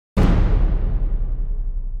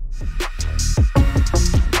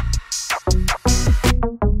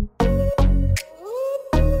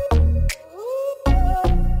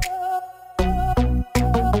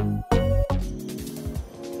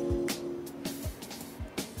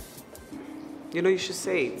You know, you should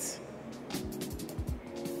say it.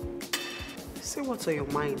 Say what's on your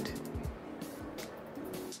mind.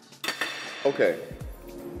 Okay.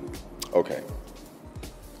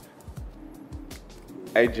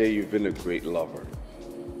 IJ, you've been a great lover.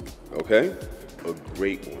 Okay? A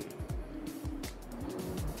great one.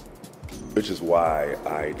 Which is why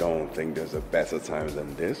I don't think there's a better time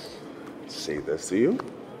than this to say this to you.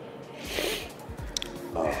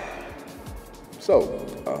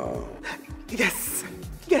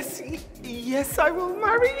 Yes, I will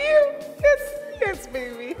marry you. Yes,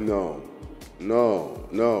 baby. No,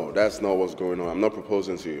 that's not what's going on. I'm not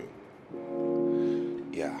proposing to you.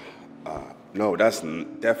 Yeah, no, that's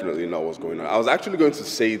definitely not what's going on. I was actually going to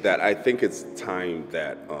say that I think it's time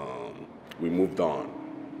that we moved on,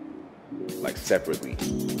 like separately.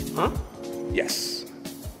 Huh? Yes.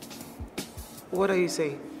 What are you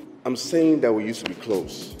saying? I'm saying that we used to be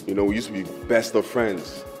close. You know, we used to be best of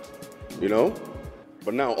friends. You know?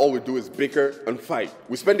 But now all we do is bicker and fight.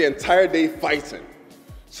 We spend the entire day fighting.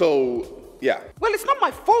 So, yeah. Well, it's not my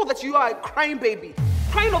fault that you are a crying baby.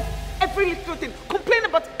 Crying of every little thing. Complaining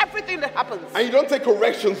about everything that happens. And you don't take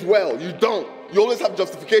corrections well. You don't. You always have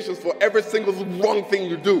justifications for every single wrong thing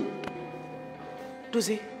you do.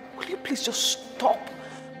 Dozie, will you please just stop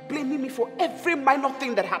blaming me for every minor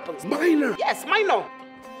thing that happens? Minor? Yes, minor.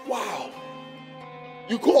 Wow.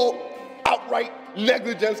 You call outright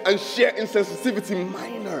negligence and sheer insensitivity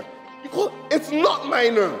minor. You call it's not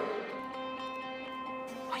minor.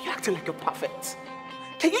 Are you acting like you're perfect?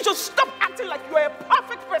 Can you just stop acting like you're a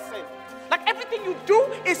perfect person? Like everything you do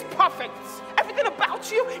is perfect. Everything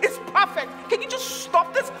about you is perfect. Can you just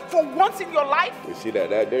stop this for once in your life? You see that?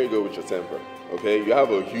 There you go with your temper. Okay? You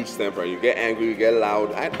have a huge temper. You get angry, you get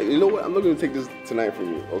loud. You know what? I'm not going to take this tonight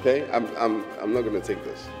from you. Okay? I'm not going to take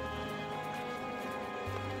this.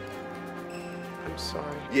 I'm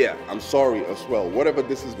sorry. Yeah, I'm sorry as well. Whatever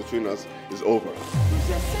this is between us is over.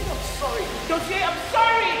 Dozie, I said I'm sorry. Dozie, I'm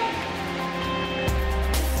sorry.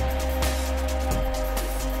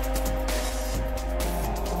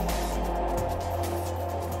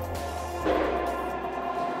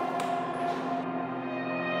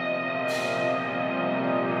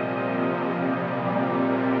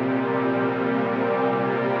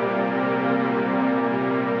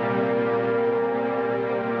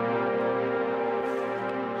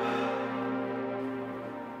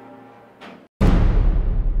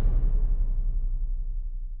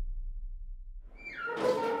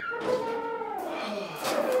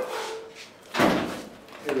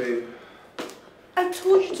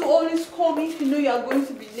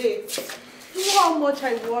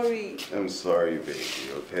 I worry. I'm sorry, baby,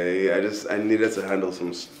 okay? I needed to handle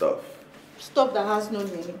some stuff. Stuff that has no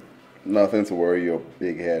name. Nothing to worry your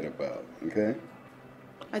big head about, okay?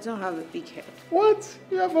 I don't have a big head. What?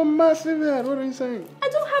 You have a massive head. What are you saying? I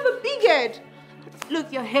don't have a big head.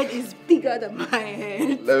 Look, your head is bigger than my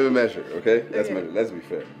head. Let me measure, okay? Let's measure. Let's be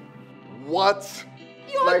fair. What?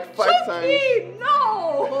 You're like 5 joking. times?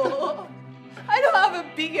 No! I don't have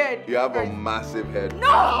a big head. You have a massive head. No!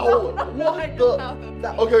 I don't have a big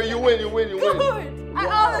head. Okay, you win. Good! I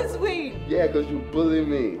always win. Yeah, because you bully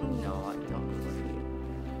me. No, I don't bully you.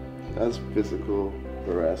 That's physical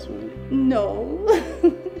harassment. No.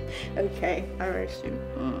 Okay, I arrest you.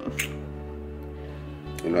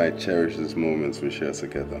 You know, I cherish these moments we share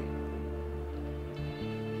together.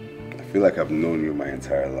 I feel like I've known you my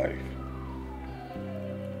entire life.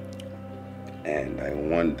 And I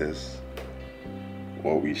want this,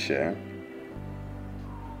 what we share,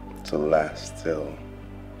 to last till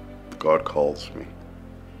God calls me.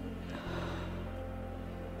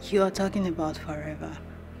 You are talking about forever.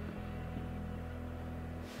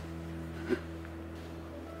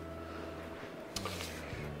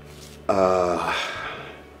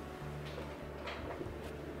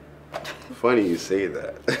 Funny you say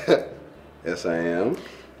that. Yes, I am.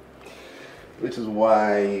 Which is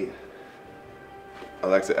why I'd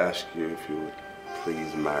like to ask you if you would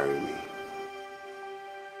please marry me.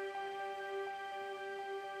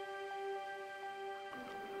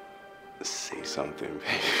 Say something, baby.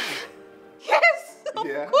 Yes, of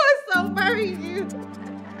course I'll marry you.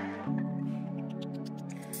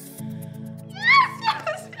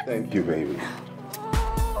 Yes. Thank you, baby.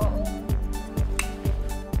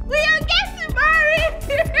 We are getting married.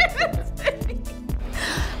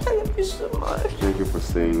 I love you so much. Thank you for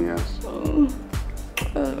saying yes.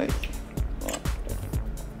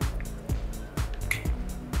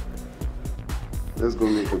 Let's go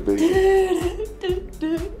make a baby.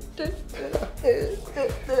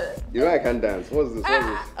 You know I can't dance. What's this?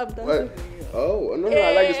 I'm dancing for you. Oh, no,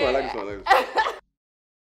 I like this one.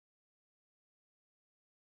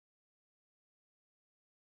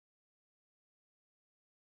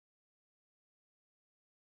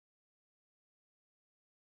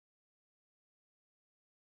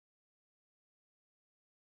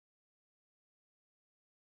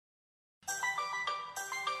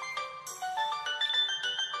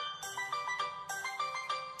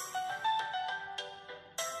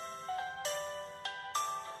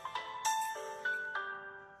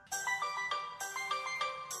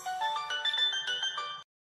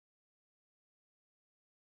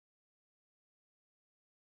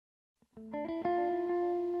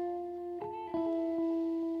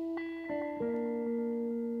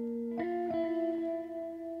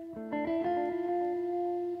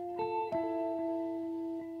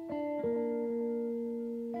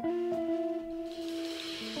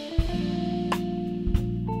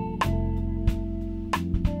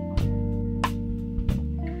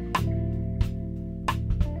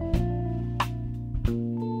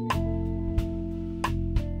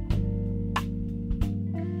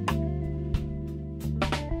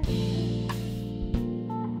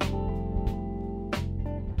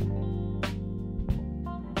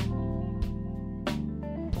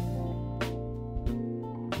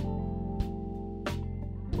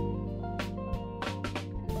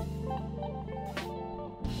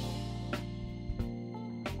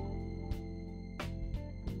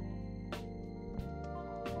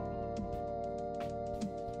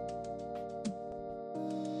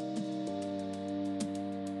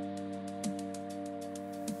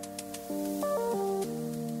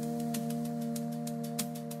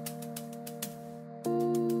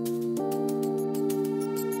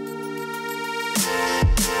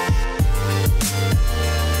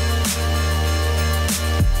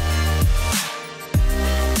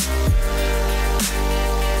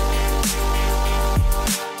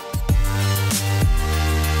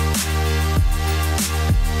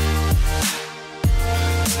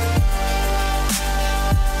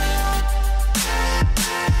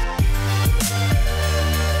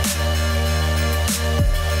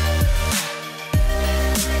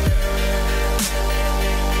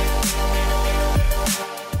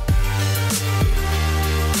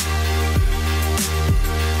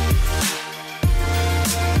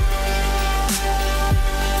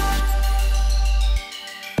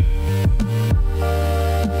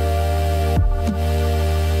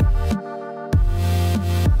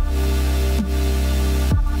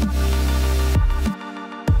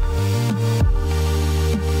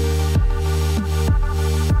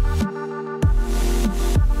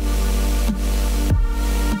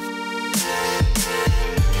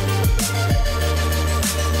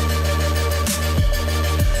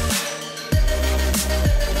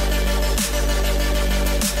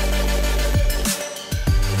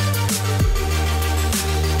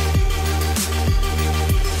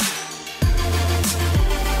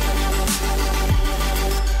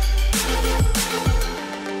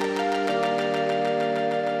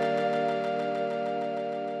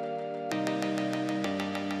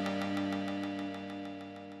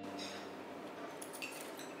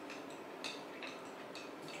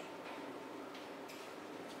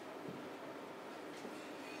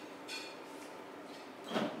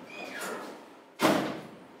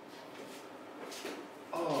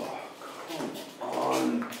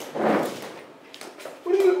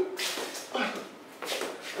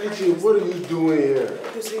 What are you doing here?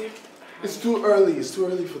 Dozie. It's too early. It's too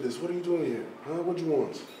early for this. What are you doing here? Huh? What do you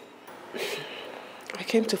want? I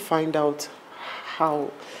came to find out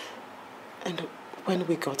how and when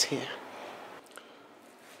we got here.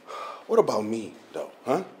 What about me, though?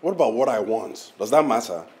 Huh? What about what I want? Does that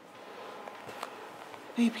matter?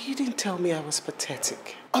 Baby, you didn't tell me I was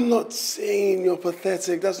pathetic. I'm not saying you're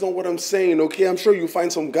pathetic. That's not what I'm saying, okay? I'm sure you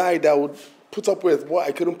find some guy that would put up with what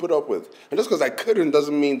I couldn't put up with. And just because I couldn't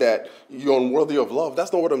doesn't mean that you're unworthy of love.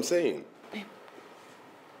 That's not what I'm saying. Babe,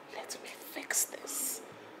 let me fix this.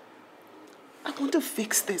 I want to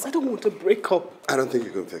fix this. I don't want to break up. I don't think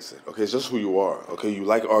you can fix it, okay? It's just who you are, okay? You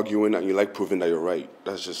like arguing and you like proving that you're right.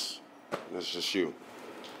 That's just you.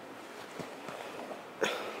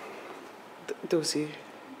 Dozie,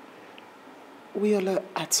 we all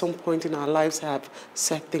at some point in our lives have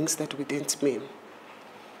said things that we didn't mean.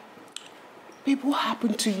 Babe, what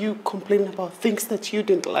happened to you complaining about things that you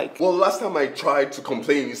didn't like? Well, last time I tried to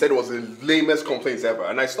complain, you said it was the lamest complaints ever,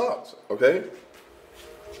 and I stopped, okay?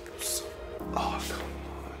 Oh, come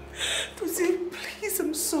on. Dozie, please,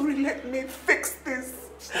 I'm sorry. Let me fix this.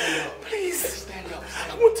 Stand up. Please. Stand up.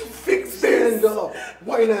 I want to fix this. Stand up.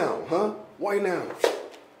 Why now, huh? Why now?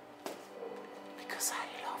 Because I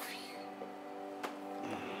love you.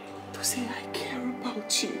 Dozie, I care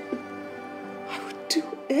about you. I would do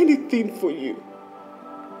anything for you.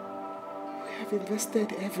 We have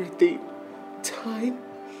invested everything, time,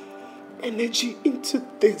 energy into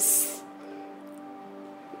this.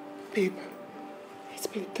 Babe, it's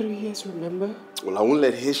been 3 years, remember? Well, I won't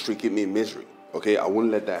let history keep me in misery, okay? I won't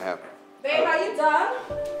let that happen. Babe, are you done?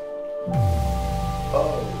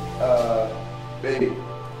 Baby. Hey.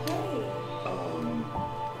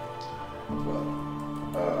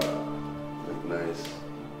 Look nice.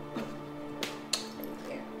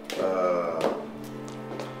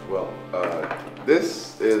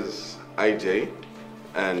 This is IJ.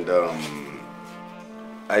 And,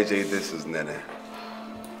 IJ, this is Nene.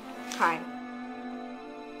 Hi.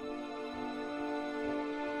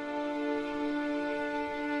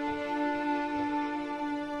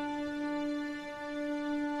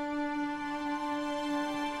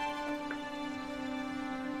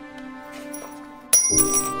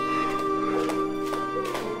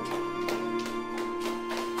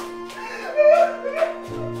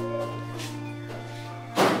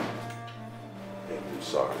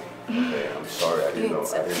 I didn't know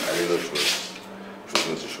she was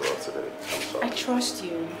going to show up today. I'm sorry. I trust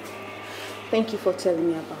you. Thank you for telling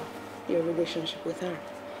me about your relationship with her.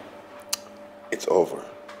 It's over,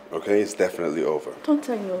 okay? It's definitely over. Don't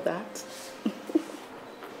tell me all that.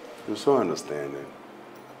 You're so understanding.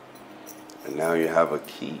 And now you have a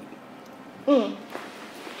key. I've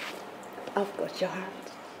got your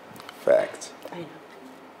heart. Fact. I know.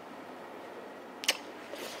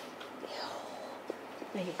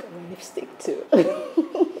 Now you got my lipstick too.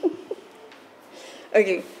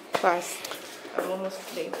 Okay, fast. I'm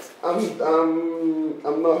almost late. I'm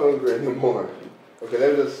not hungry anymore. Okay,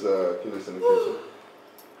 let me just keep this in the kitchen.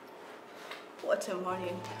 What a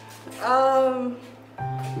morning. Come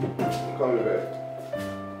to bed.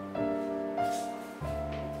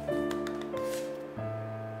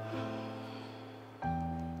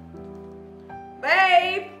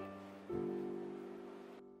 Babe!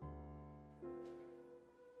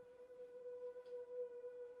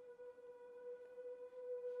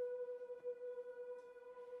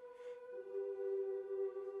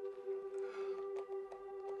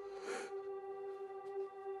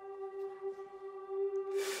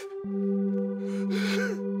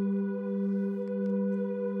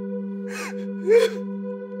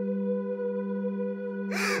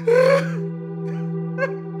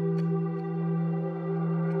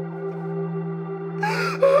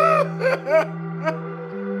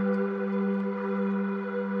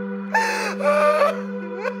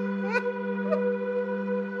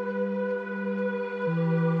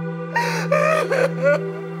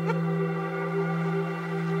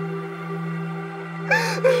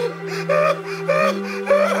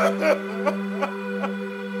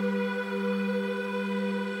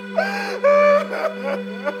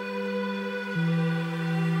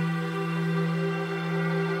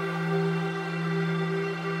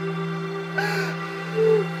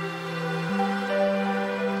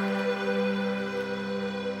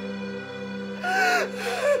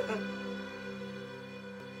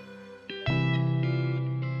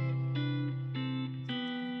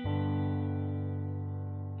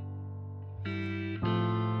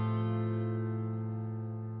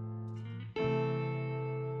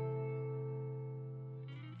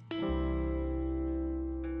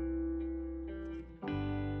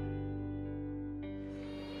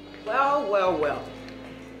 Well.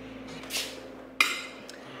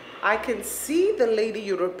 I can see the lady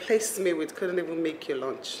you replaced me with couldn't even make your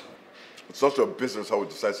lunch. It's not your business how we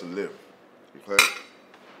decide to live, okay?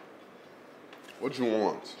 What do you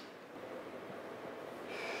want?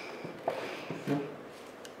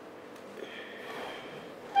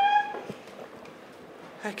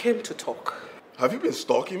 I came to talk. Have you been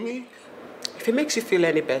stalking me? If it makes you feel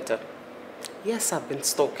any better, yes, I've been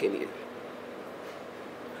stalking you.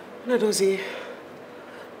 No, Dozie,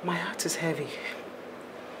 my heart is heavy.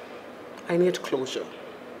 I need closure.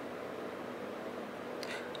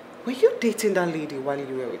 Were you dating that lady while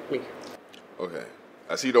you were with me? Okay.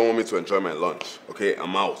 I see you don't want me to enjoy my lunch. Okay,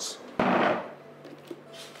 I'm out.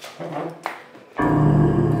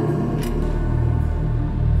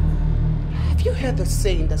 Have you heard the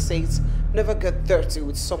saying that says, never get dirty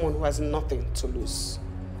with someone who has nothing to lose?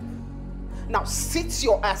 Now sit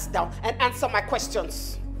your ass down and answer my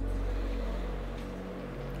questions.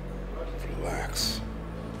 Relax.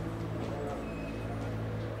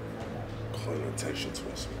 Calling attention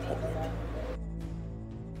to us in public.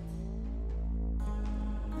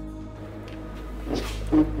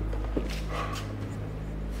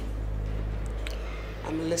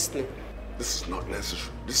 I'm listening. This is not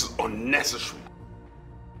necessary. This is unnecessary.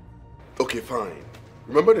 Okay, fine.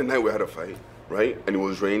 Remember the night we had a fight, right? And it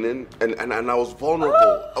was raining, and I was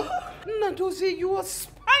vulnerable. No, Dozie, you were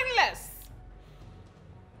spineless.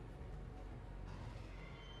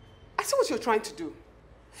 I see what you're trying to do.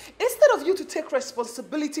 Instead of you to take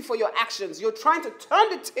responsibility for your actions, you're trying to turn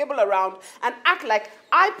the table around and act like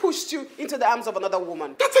I pushed you into the arms of another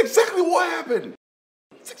woman. That's exactly what happened.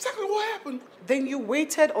 That's exactly what happened. Then you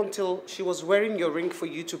waited until she was wearing your ring for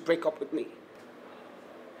you to break up with me.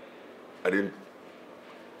 I did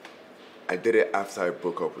it after I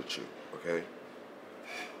broke up with you, okay?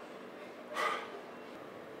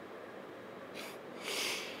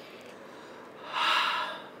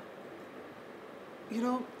 You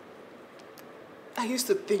know, I used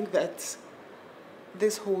to think that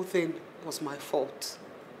this whole thing was my fault.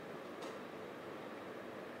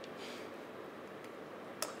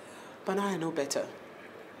 But now I know better.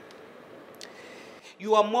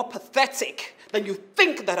 You are more pathetic than you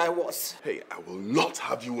think that I was. Hey, I will not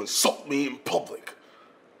have you insult me in public.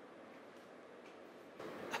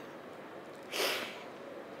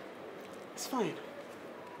 It's fine.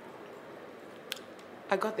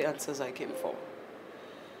 I got the answers I came for.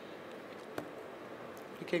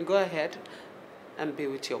 You can go ahead and be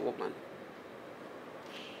with your woman.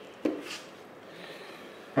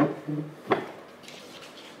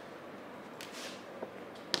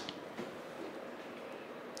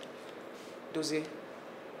 Dozie,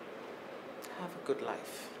 have a good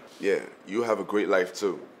life. Yeah, you have a great life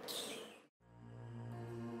too.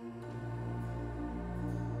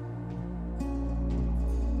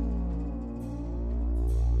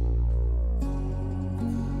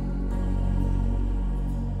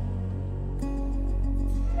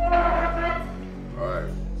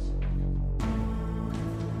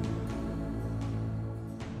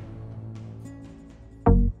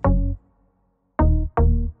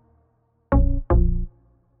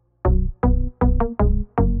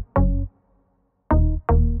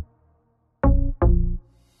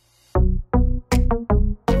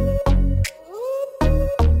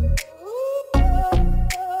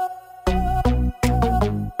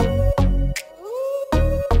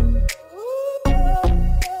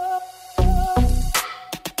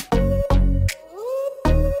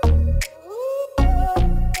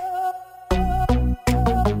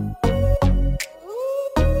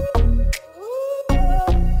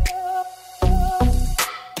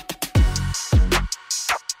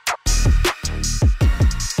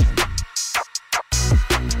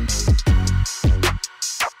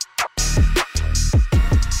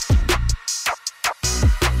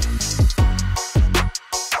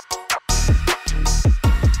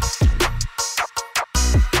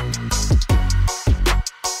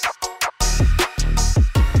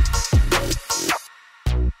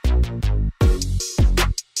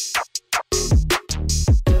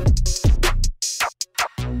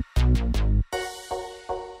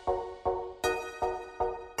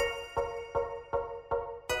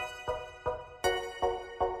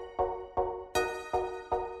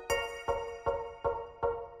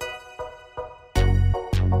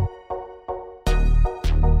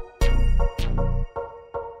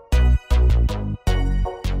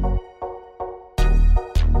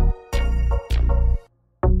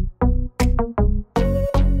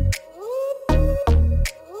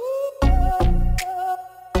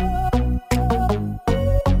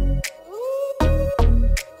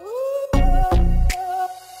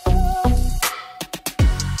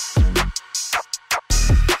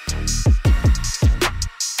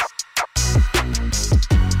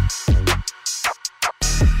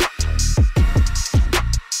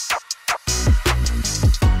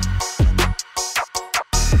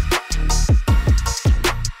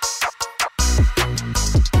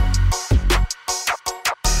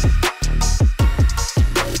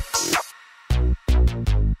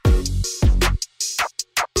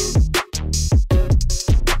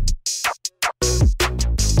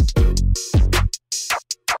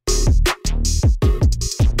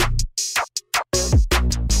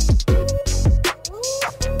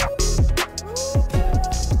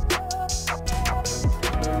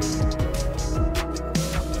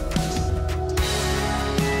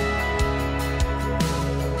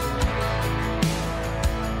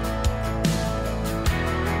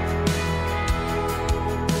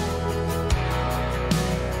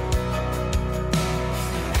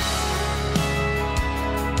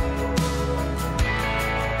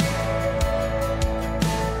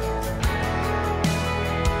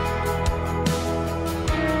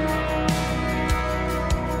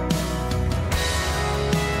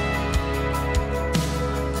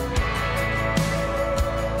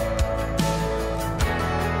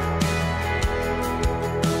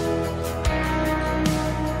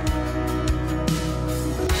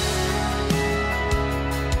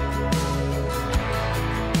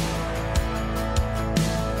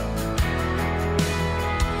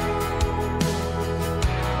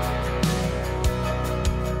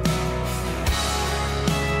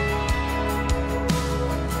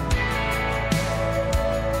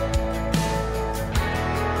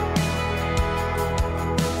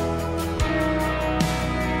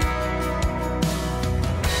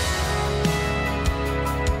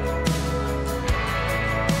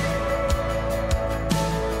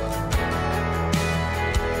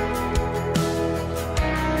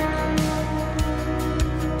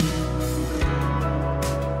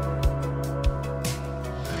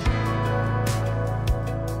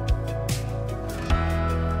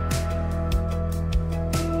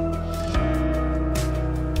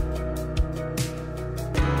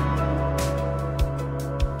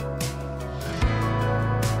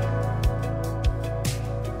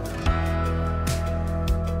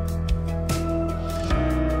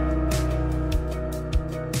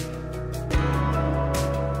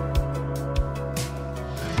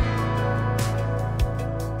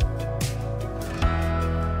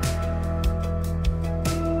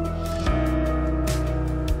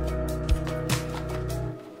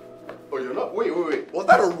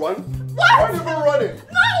 how to run? What? Why are you even running?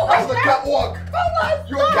 No! That's the catwalk. Come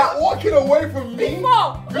You're catwalking away from me?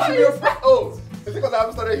 Before. You should be afraid. Oh, is it because I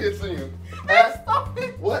haven't started hitting you? Stop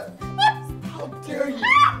it! What? How dare you?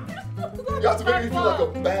 You have to make me feel like a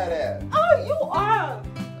badass. Oh, you are.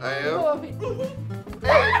 I Go am? of it.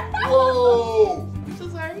 Hey, whoa! I'm so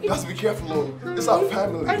sorry. You have to be careful, though. It's our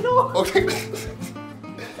family. I know. Okay.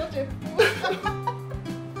 Such a fool.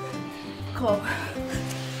 Come.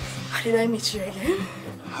 How did I meet you again?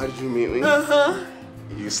 How did you meet me? Uh-huh.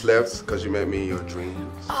 You slept because you met me in your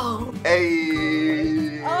dreams. Oh.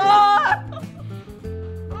 Hey! Oh.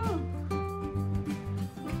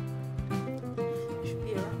 You should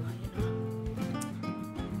be a rapper, you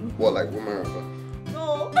know. What, like woman rapper?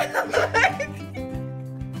 No.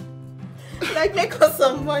 Like make us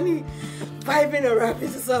some money vibing or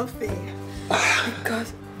rapping to something.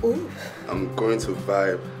 Because, oh. I'm going to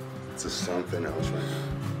vibe to something else right now.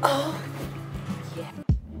 Oh. Yeah.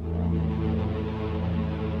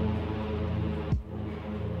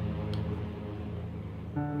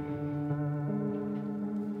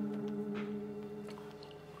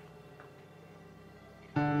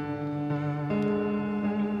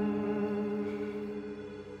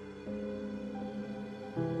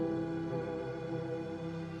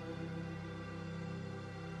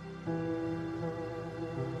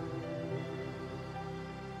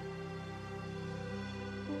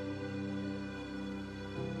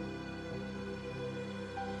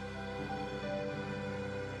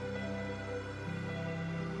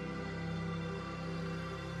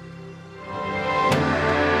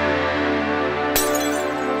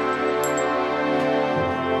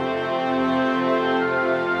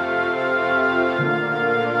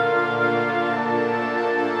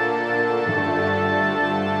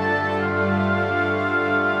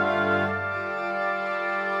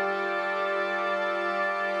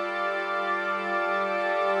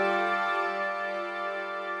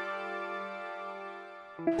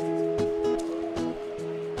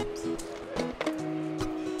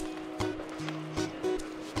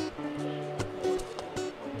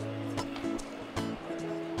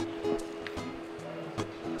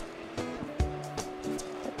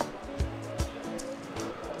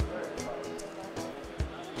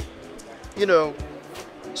 You know,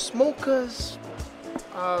 smokers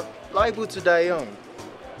are liable to die young.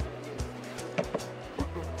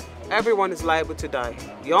 Everyone is liable to die,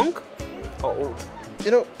 young or old.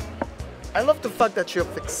 You know, I love the fact that you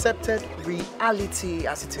have accepted reality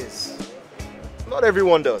as it is. Not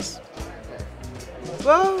everyone does.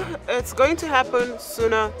 Well, it's going to happen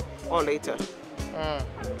sooner or later.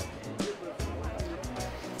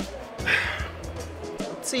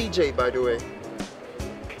 TJ, by the way.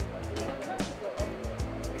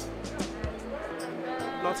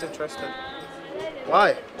 Not interested.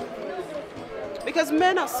 Why? Because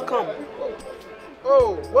men are scum.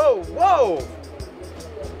 Whoa, whoa, whoa!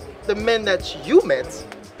 The men that you met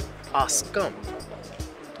are scum.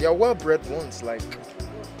 They are well-bred ones like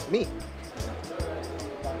me.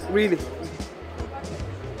 Really?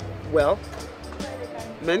 Well,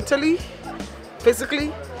 Mentally,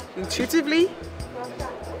 physically, intuitively,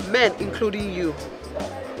 men, including you,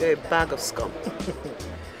 you're a bag of scum.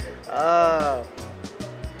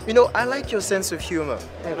 you know, I like your sense of humor.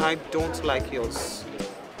 And I don't like yours.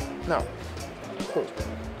 Now,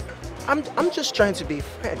 I'm just trying to be a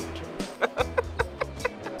friend.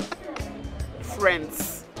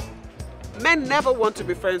 Friends. Men never want to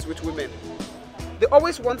be friends with women. They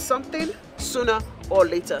always want something sooner or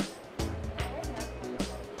later.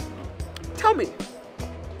 Tell me,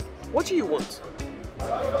 what do you want?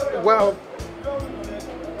 Well,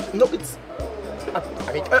 no, it's...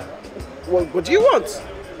 I mean... What do you want?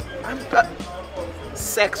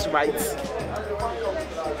 Sex, right?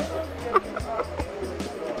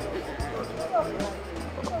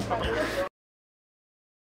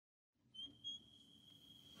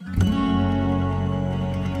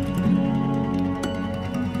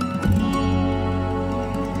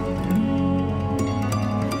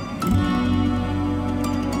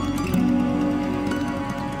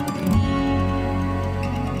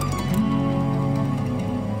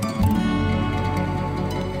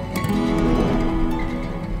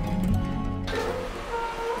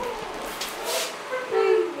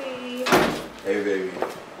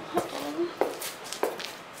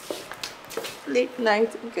 Late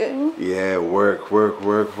night again. Yeah, work.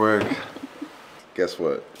 Guess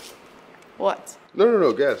what? What?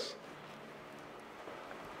 No, guess.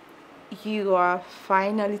 You are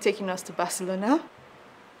finally taking us to Barcelona?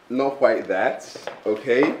 Not quite that.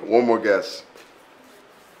 Okay, one more guess.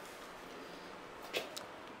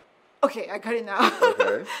 Okay, I got it now.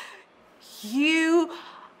 Okay. You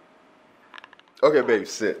Okay, babe,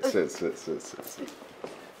 sit.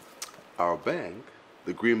 Our bank,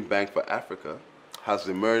 the Green Bank for Africa, has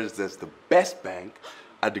emerged as the best bank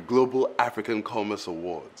at the Global African Commerce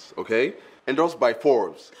Awards, okay? Endorsed by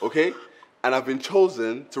Forbes, okay? And I've been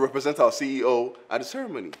chosen to represent our CEO at the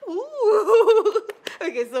ceremony. Ooh.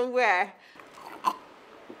 Okay, so where?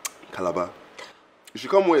 Calabar. You should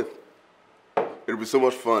come with. It'll be so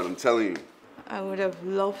much fun, I'm telling you. I would have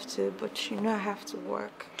loved to, but you know I have to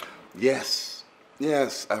work. Yes,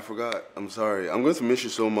 I forgot. I'm sorry. I'm going to miss you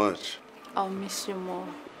so much. I'll miss you more.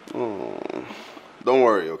 Oh. Don't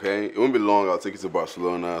worry, okay? It won't be long. I'll take you to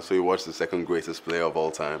Barcelona so you watch the second greatest player of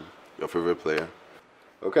all time. Your favorite player.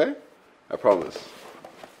 Okay? I promise.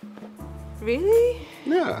 Really?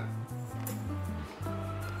 Yeah.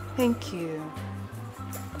 Thank you.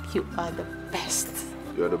 You are the best.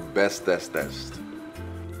 You're the bestest.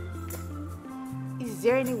 Is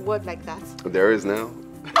there any word like that? There is now.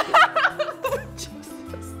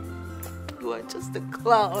 Jesus. You are just a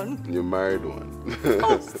clown. You married one.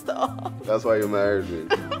 Oh, stop. That's why you married me.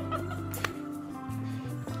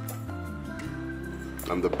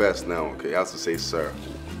 I'm the best now, okay? You have to say sir.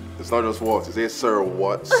 It's not just what. You say sir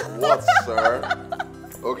what? What, sir?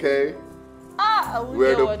 Okay?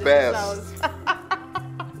 We're the best.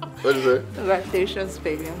 What is it? Congratulations,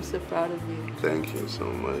 baby. I'm so proud of you. Thank you so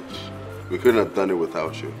much. We couldn't have done it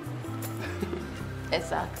without you.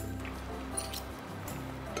 Exactly.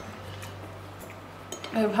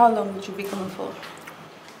 How long would you be coming for?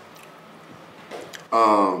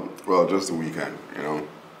 Well, just the weekend, you know?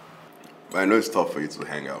 But I know it's tough for you to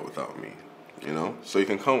hang out without me, you know? So you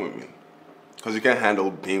can come with me. Because you can't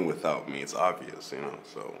handle being without me, it's obvious, you know?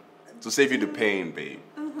 So, to save you the pain, babe,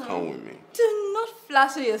 come with me. Do not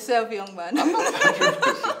flatter yourself, young man. I'm not flattering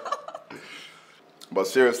myself. But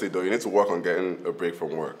seriously, though, you need to work on getting a break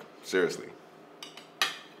from work. Seriously.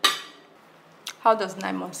 How does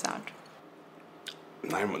 9 months sound?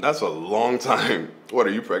 9 months? That's a long time. What,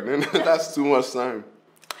 are you pregnant? That's too much time.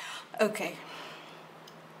 Okay.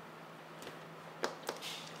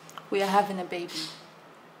 We are having a baby.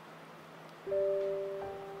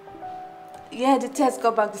 Yeah, the test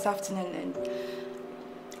got back this afternoon and...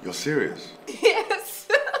 You're serious? Yes.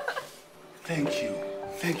 Thank you.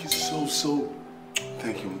 Thank you so...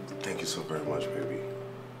 Thank you so very much, baby.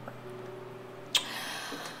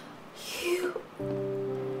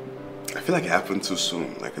 I feel like it happened too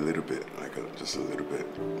soon, like a little bit, just a little bit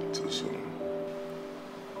too soon.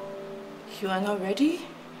 You are not ready?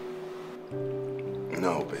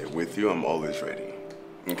 No, babe, with you I'm always ready.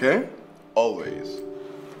 Okay? Always.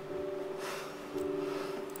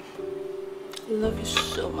 I love you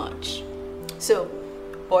so much. So,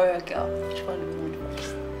 boy or girl, which one do you want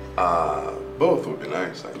first? Both would be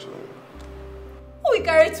nice, actually. Oh, we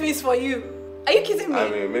carry twins for you. Are you kidding me? I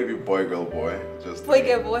mean, maybe boy, girl, boy. Just boy,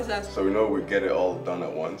 girl, boy, what's that? So we know we get it all done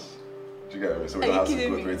at once. Do you get me? So we don't have to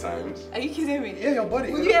go 3 times. Are you kidding me? Yeah, your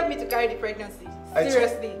buddy. Will you help me to carry the pregnancy?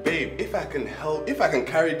 Seriously? Babe, if I can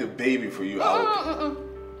carry the baby for you, I'll...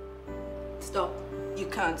 Stop. You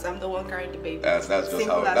can't. I'm the one carrying the baby. That's how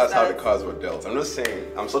the cards were dealt. I'm just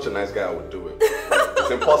saying, I'm such a nice guy, I would do it.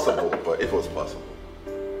 It's impossible, but if it was possible.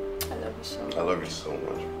 I love you so much. I love you so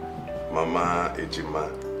much. Mama Ijeoma.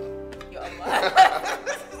 You're mad.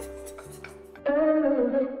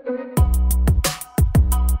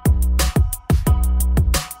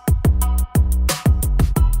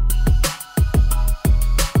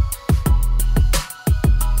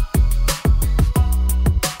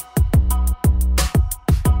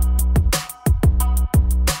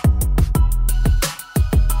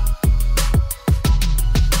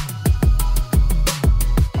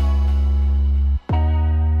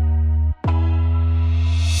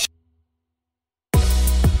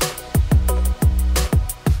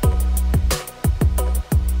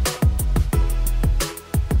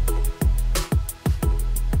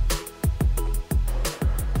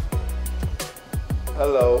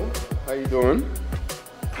 Hello, how you doing?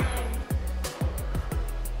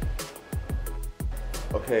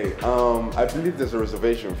 Okay, I believe there's a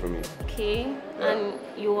reservation for me. Okay, yeah. And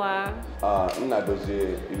you are?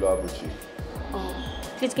 Dozie, Abuchi. Oh,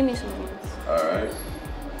 please give me some minutes. Alright.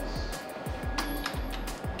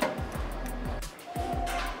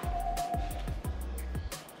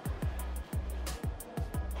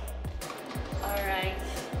 Alright,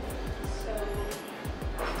 so...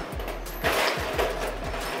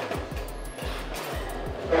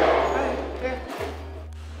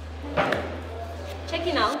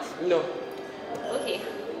 Checking out? No. Okay.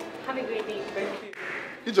 Have a great day. Thank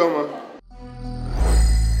you. Ijeoma.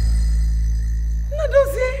 No,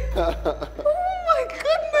 Dozie. Oh my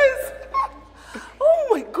goodness. Oh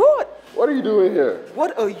my God. What are you doing? doing here?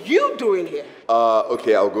 What are you doing here?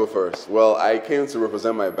 Okay, I'll go first. Well, I came to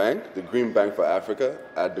represent my bank, the Green Bank for Africa,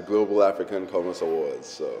 at the Global African Commerce Awards,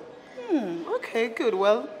 so. Okay, good.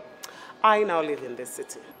 Well, I now live in this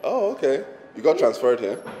city. Oh, okay. You got transferred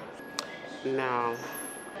here? Now,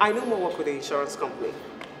 I no more work with the insurance company.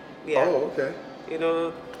 Yeah. Oh, okay. You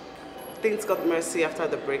know, things got messy after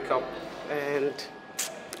the breakup, and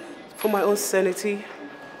for my own sanity,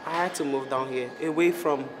 I had to move down here, away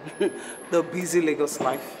from the busy Lagos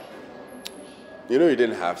life. You know you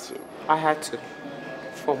didn't have to. I had to,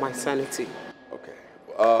 for my sanity. Okay.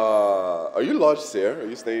 Are you lodged here? Are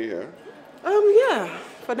you staying here? Yeah,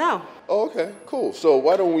 for now. Oh, okay, cool. So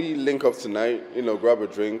why don't we link up tonight, grab a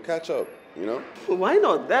drink, catch up, Why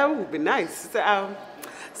not? That would be nice. So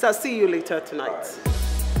I'll see you later tonight.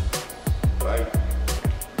 Bye.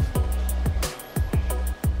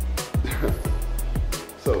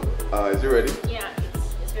 So, is it ready? Yeah,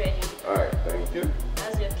 it's ready. All right, thank you.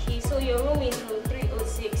 That's your key. So your room is room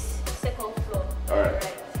 306, second floor. All right,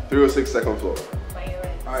 306 second floor. By your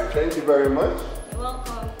right. All right, thank you very much. You're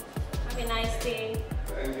welcome. Have a nice day.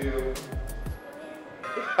 Thank you.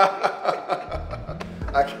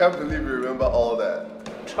 I can't believe you remember all that.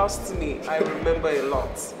 Trust me, I remember a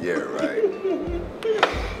lot. Yeah, right.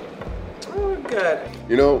 Oh, God.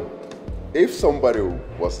 If somebody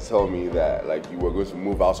was to tell me that, you were going to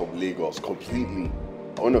move out of Lagos completely,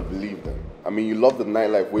 I wouldn't have believed them. I mean, you love the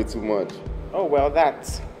nightlife way too much. Oh, well,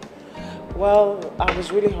 Well, I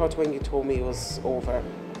was really hurt when you told me it was over.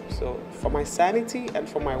 So, for my sanity and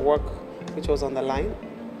for my work, which was on the line,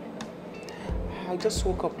 I just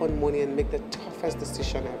woke up one morning and made the toughest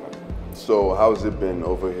decision ever. So, how's it been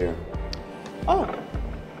over here? Oh,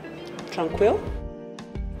 tranquil,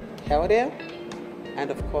 healthier, and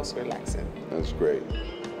of course relaxing. That's great.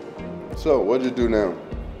 So, what do you do now?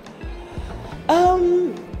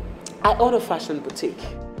 I own a fashion boutique.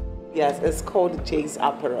 Yes, it's called Jay's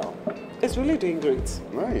Apparel. It's really doing great.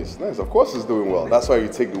 Nice, nice. Of course it's doing well. That's why you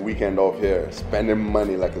take the weekend off here, spending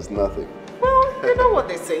money like it's nothing. Well, you know what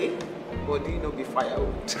they say. Body no be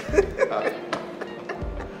firewood.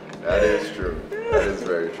 That is true. That is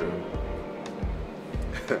very true.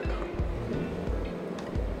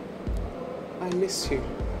 I miss you.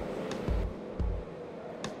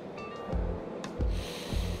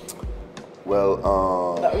 Well,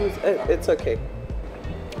 It's okay.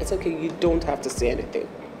 It's okay. You don't have to say anything.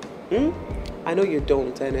 I know you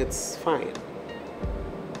don't, and it's fine.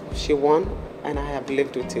 She won, and I have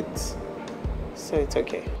lived with it. So it's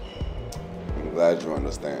okay. I'm glad you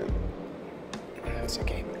understand. It's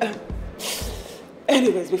okay.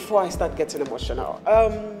 Anyways, before I start getting emotional,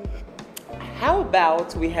 how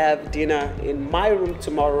about we have dinner in my room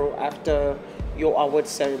tomorrow after your award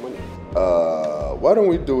ceremony? Why don't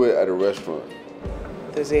we do it at a restaurant?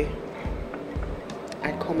 Dozie,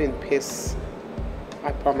 I come in peace.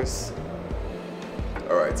 I promise.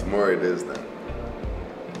 All right, tomorrow it is then.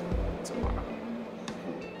 Tomorrow.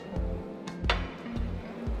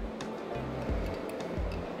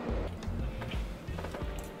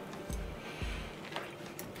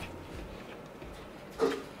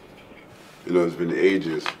 It's been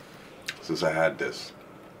ages since I had this.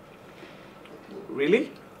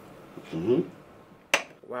 Really?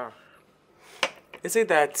 Wow. Is it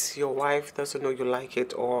that your wife doesn't know you like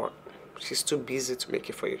it, or she's too busy to make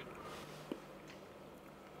it for you?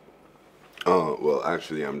 Well,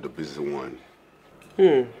 actually, I'm the busy one.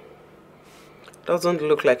 Doesn't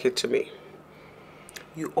look like it to me.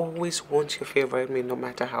 You always want your favorite meal no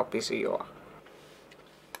matter how busy you are.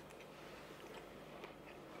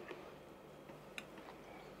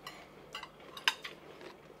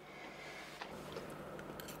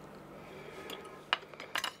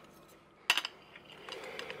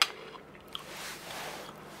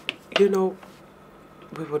 You know,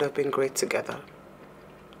 we would have been great together.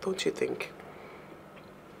 Don't you think?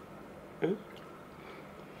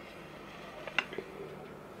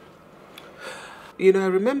 You know, I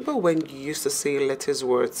remember when you used to say Letty's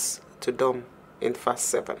words to Dom in Fast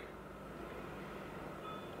 7.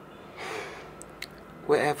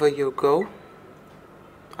 Wherever you go,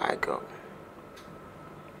 I go.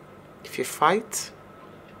 If you fight,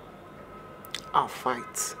 I'll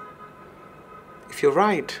fight. If you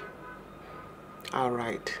ride, I'll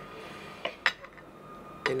ride.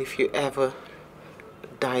 And if you ever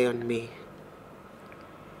die on me,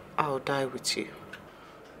 I'll die with you.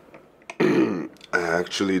 I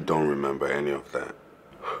actually don't remember any of that.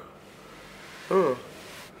 Well,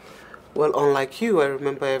 unlike you, I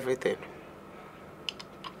remember everything.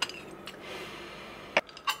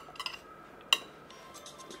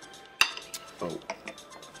 Oh.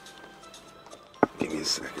 Give me a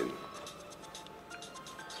second.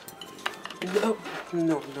 No,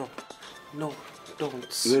 no, no. No,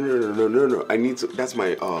 don't. No. I need to, that's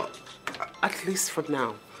my, At least for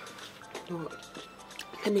now. No,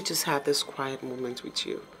 let me just have this quiet moment with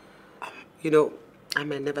you. You know, I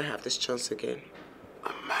may never have this chance again.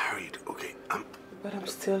 I'm married, okay? But I'm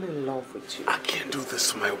still in love with you. I can't do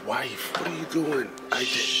this to my wife. What are you doing?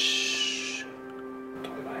 Shh.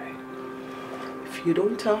 Don't worry. If you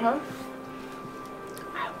don't tell her,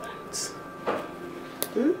 I won't.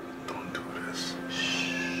 Hmm? Don't do this.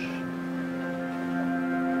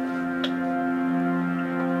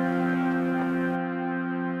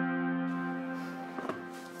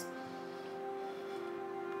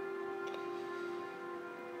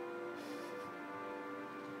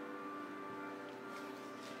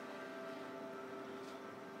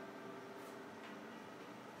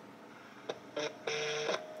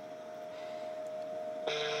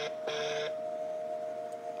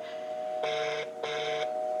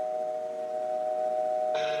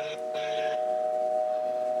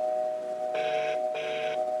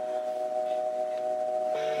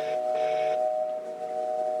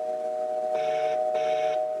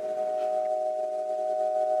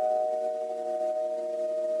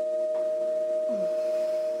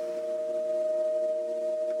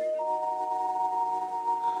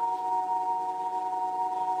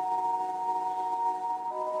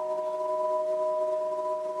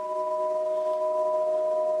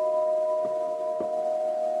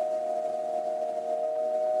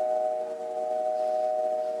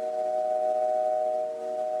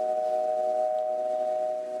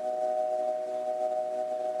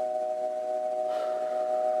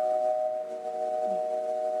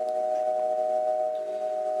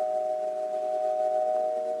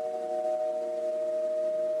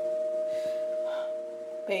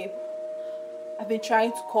 Babe, I've been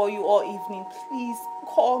trying to call you all evening. Please,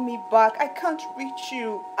 call me back. I can't reach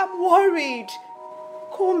you. I'm worried.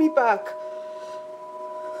 Call me back.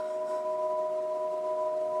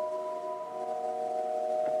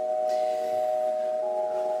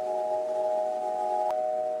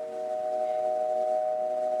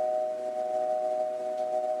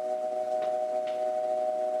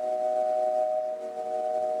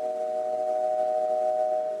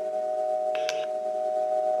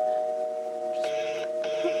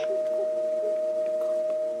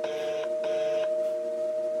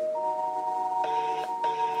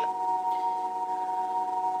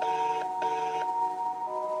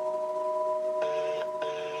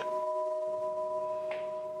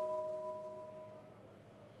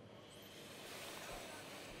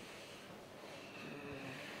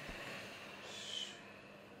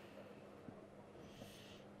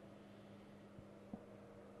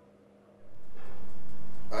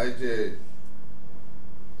 IJ.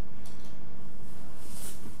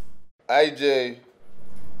 IJ.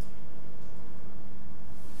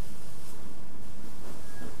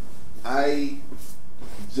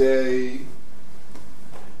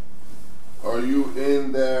 Are you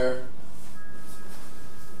in there?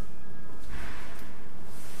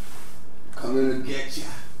 Coming to get ya.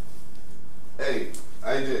 Hey,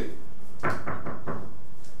 IJ.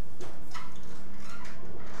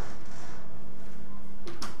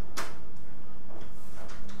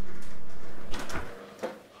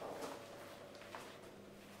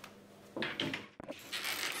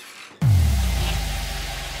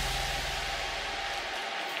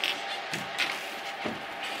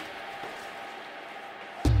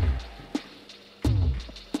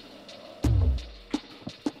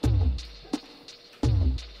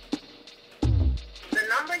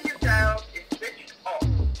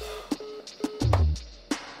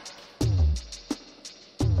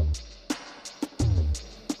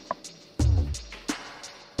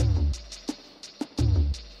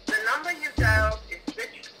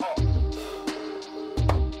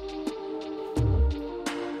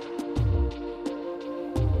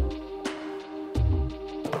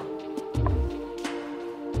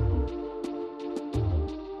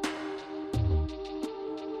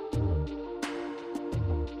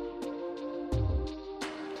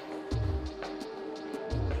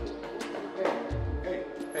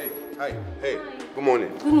 Hey, good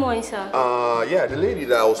morning. Good morning, sir. Yeah, the lady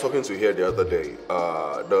that I was talking to here the other day,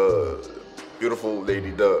 the beautiful lady,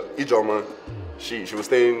 the Ijeoma, she was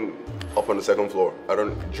staying up on the second floor.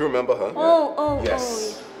 Do you remember her? Oh,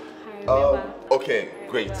 yes. I remember. Okay,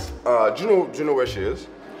 great. Do you know where she is?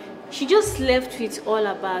 She just left with all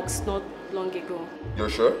her bags not long ago. You're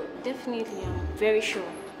sure? Definitely, I'm very sure.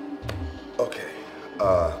 Okay.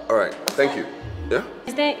 All right. Thank you. Yeah?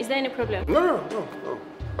 Is there any problem? No.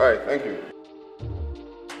 All right, thank you.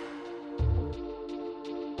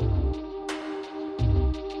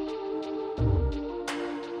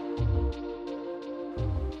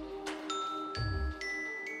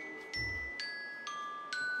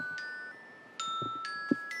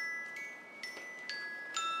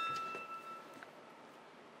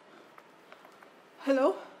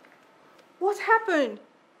 Hello? What happened?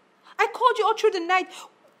 I called you all through the night.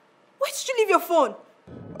 Where did you leave your phone?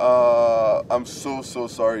 I'm so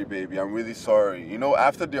sorry, baby. I'm really sorry. You know,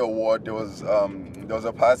 after the award, there was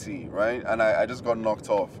a party, right? And I just got knocked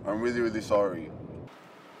off. I'm really sorry.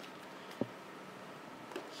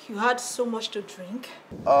 You had so much to drink?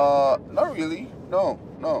 Not really.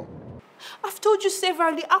 No. I've told you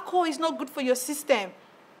severally, alcohol is not good for your system.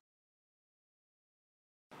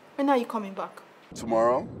 When are you coming back?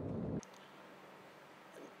 Tomorrow?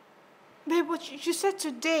 Babe, but you said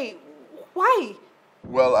today. Why?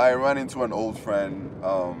 Well, I ran into an old friend,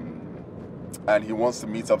 and he wants to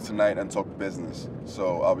meet up tonight and talk business.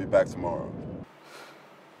 So I'll be back tomorrow.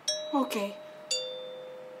 Okay.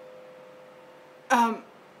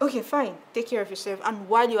 Okay, fine. Take care of yourself. And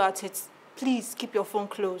while you're at it, please keep your phone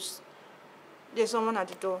closed. There's someone at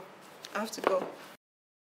the door. I have to go.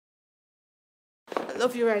 I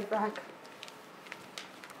love you right back.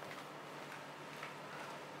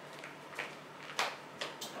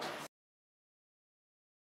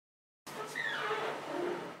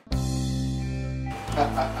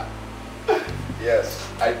 Yes,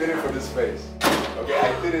 I did it for this face. Okay,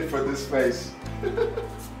 I did it for this face. I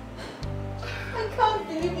can't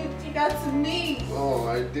believe you did that to me. Oh,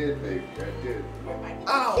 I did, baby. I did.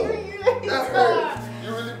 Ow! That hurt. You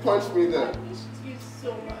really punched me there. I missed you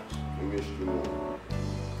so much. I missed you more.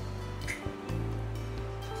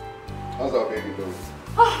 How's our baby doing?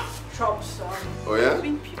 Troublesome. Oh, yeah? I've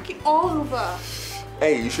been puking all over.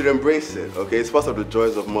 Hey, you should embrace it, okay? It's part of the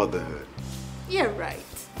joys of motherhood. Yeah, right.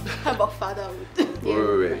 How about fatherhood?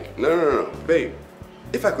 Wait. No. Babe,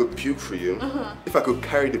 if I could puke for you, if I could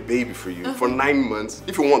carry the baby for you for 9 months,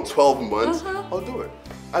 if you want 12 months, I'll do it.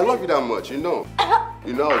 I love you that much, you know.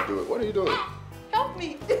 You know I'll do it. What are you doing? Help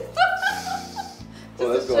me. Well,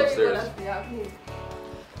 let's go upstairs.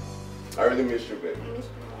 I really miss you, babe.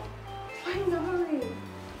 Fine, hurry.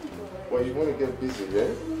 Well, you want to get busy, yeah?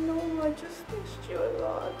 No, I just missed you a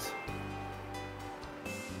lot.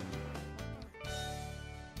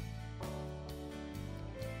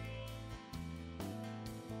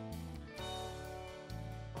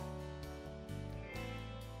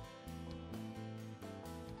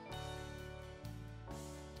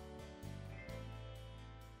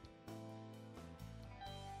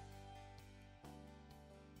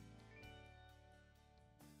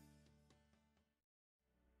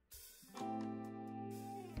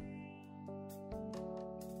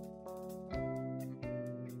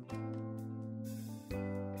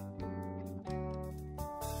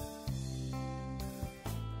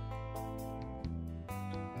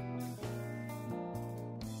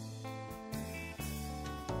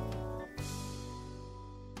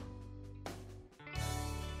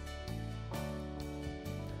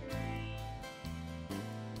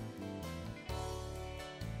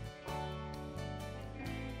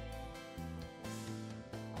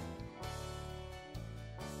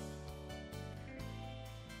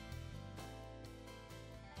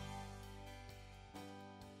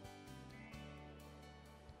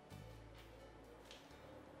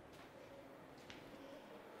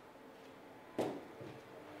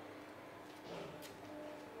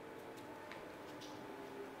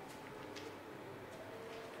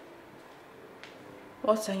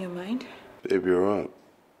 What's on your mind? Babe, you're up.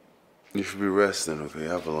 You should be resting, okay? You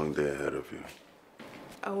have a long day ahead of you.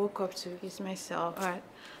 I woke up to kiss myself, but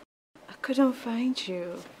I couldn't find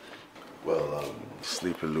you. Well,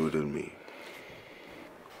 sleep eluded me.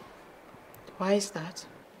 Why is that?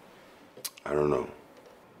 I don't know.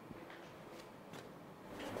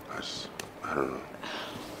 I don't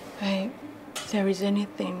know. If there is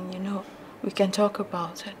anything, we can talk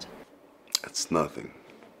about it. It's nothing,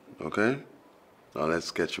 okay? Now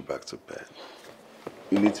let's get you back to bed.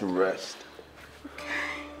 You need to rest. Okay.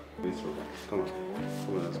 You need to rest. Come on,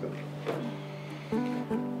 let's go.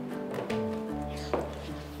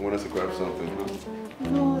 You want us to grab something, huh?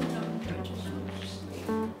 No, I just want to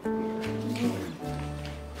sleep.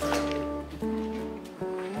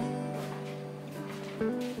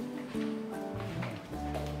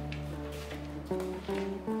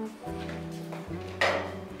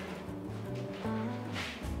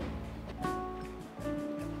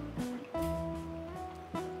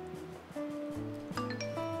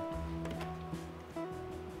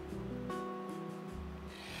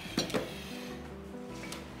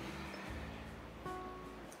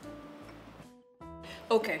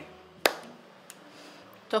 Okay.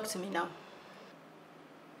 Talk to me now.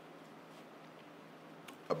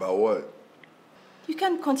 About what? You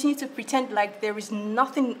can't continue to pretend like there is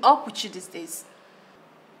nothing up with you these days.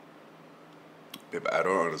 Babe, I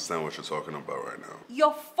don't understand what you're talking about right now.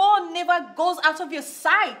 Your phone never goes out of your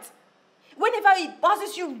sight. Whenever it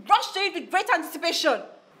buzzes, you rush to it with great anticipation.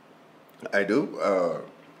 I do?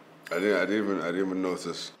 I didn't even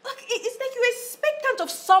notice. Look, it's like you're expectant of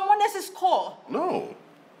someone else's call. No.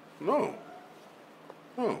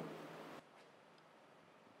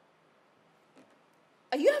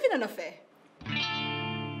 Are you having an affair?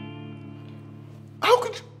 How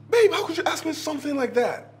could you ask me something like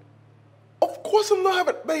that? Of course I'm not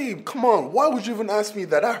having, babe, come on. Why would you even ask me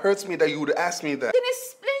that? That hurts me that you would ask me that. Then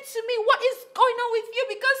explain to me what is going on with you,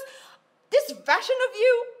 because this version of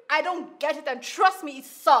you, I don't get it, and trust me, it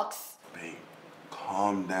sucks. Babe,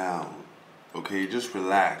 calm down, okay? Just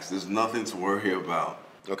relax. There's nothing to worry about,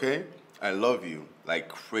 okay? I love you like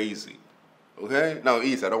crazy, okay? Now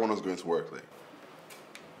eat, I don't want us going to work late.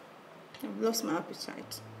 I've lost my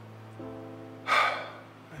appetite.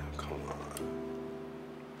 Come on.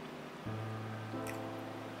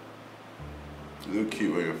 You look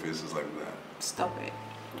cute when your face is like that. Stop it.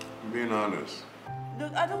 I'm being honest.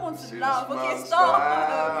 Look, I don't want to See, laugh. the Okay, smile,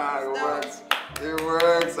 stop. It Stop. works. It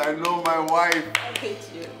works. I know my wife. I hate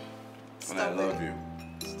you. Stop And I love you.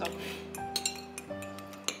 Stop it.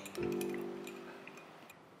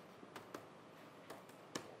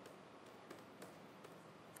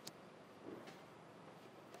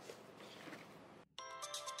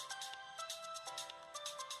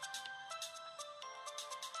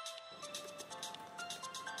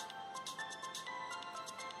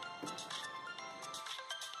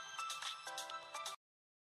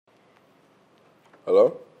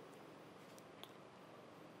 Hello?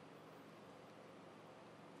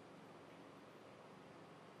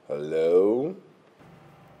 Hello?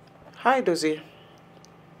 Hi, Dozie.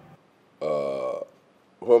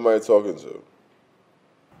 Who am I talking to?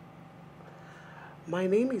 My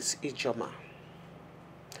name is Ijeoma.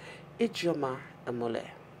 Ijeoma Emodi.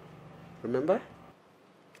 Remember?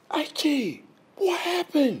 Ike, what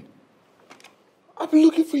happened? I've been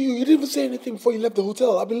looking for you. You didn't even say anything before you left the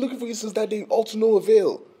hotel. I've been looking for you since that day, all to no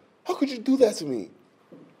avail. How could you do that to me?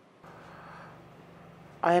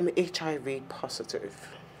 I am HIV positive.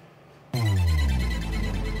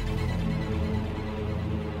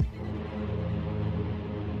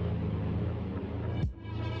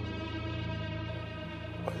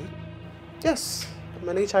 What? Yes, I'm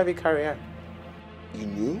an HIV carrier. You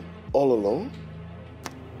knew all along?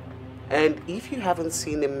 And if you haven't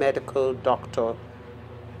seen a medical doctor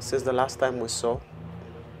since the last time we saw,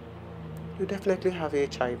 you definitely have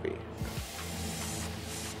HIV.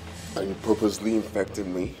 And you purposely infected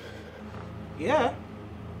me? Yeah,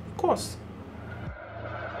 of course.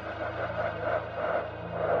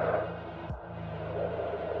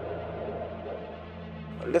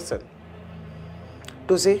 Listen,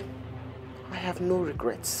 Dozie, I have no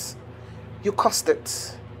regrets. You caused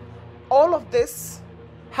it. All of this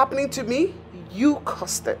happening to me, you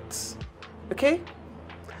caused it. Okay?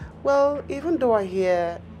 Well, even though I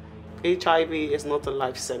hear HIV is not a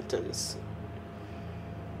life sentence,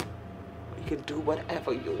 you can do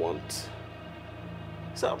whatever you want.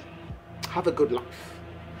 So, have a good life.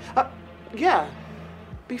 Yeah,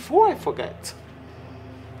 before I forget,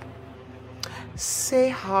 say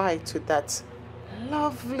hi to that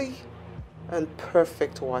lovely and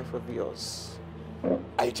perfect wife of yours.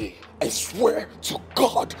 IJ, I swear to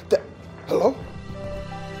God that... Hello?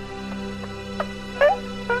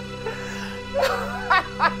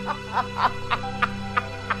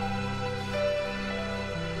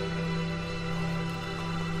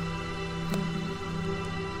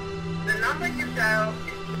 The number you dialed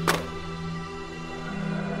is...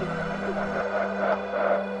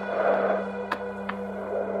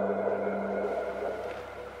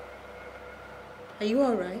 Are you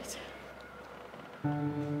all right?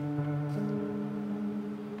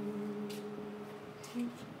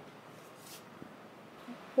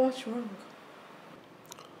 What's wrong?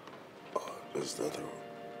 There's nothing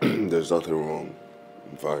wrong. There's nothing wrong.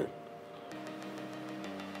 I'm fine.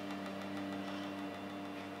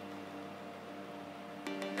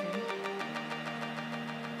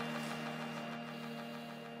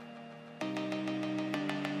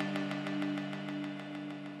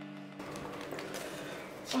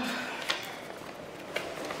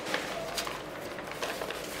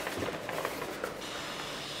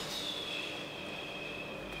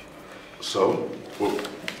 So,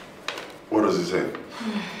 what does he say?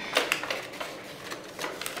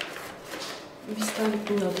 Mr.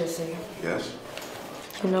 Dozie. Yes?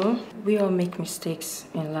 You know, we all make mistakes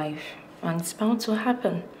in life, and it's bound to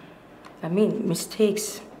happen. I mean,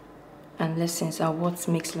 mistakes and lessons are what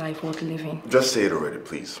makes life worth living. Just say it already,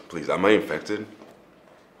 please. Please. Am I infected?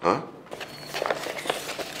 Huh?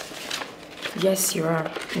 Yes, you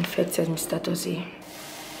are infected, Mr. Dozie.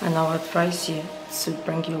 And I'll advise you to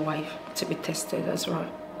bring your wife to be tested as well.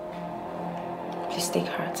 Please take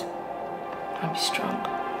heart and be strong.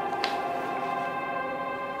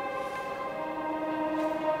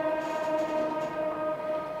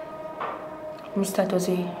 Mr.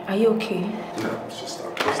 Dozie, are you okay? No, just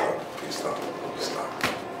stop. Please stop. Please stop. Please stop.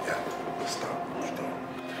 Yeah, please stop. Stop.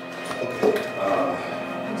 Okay. No.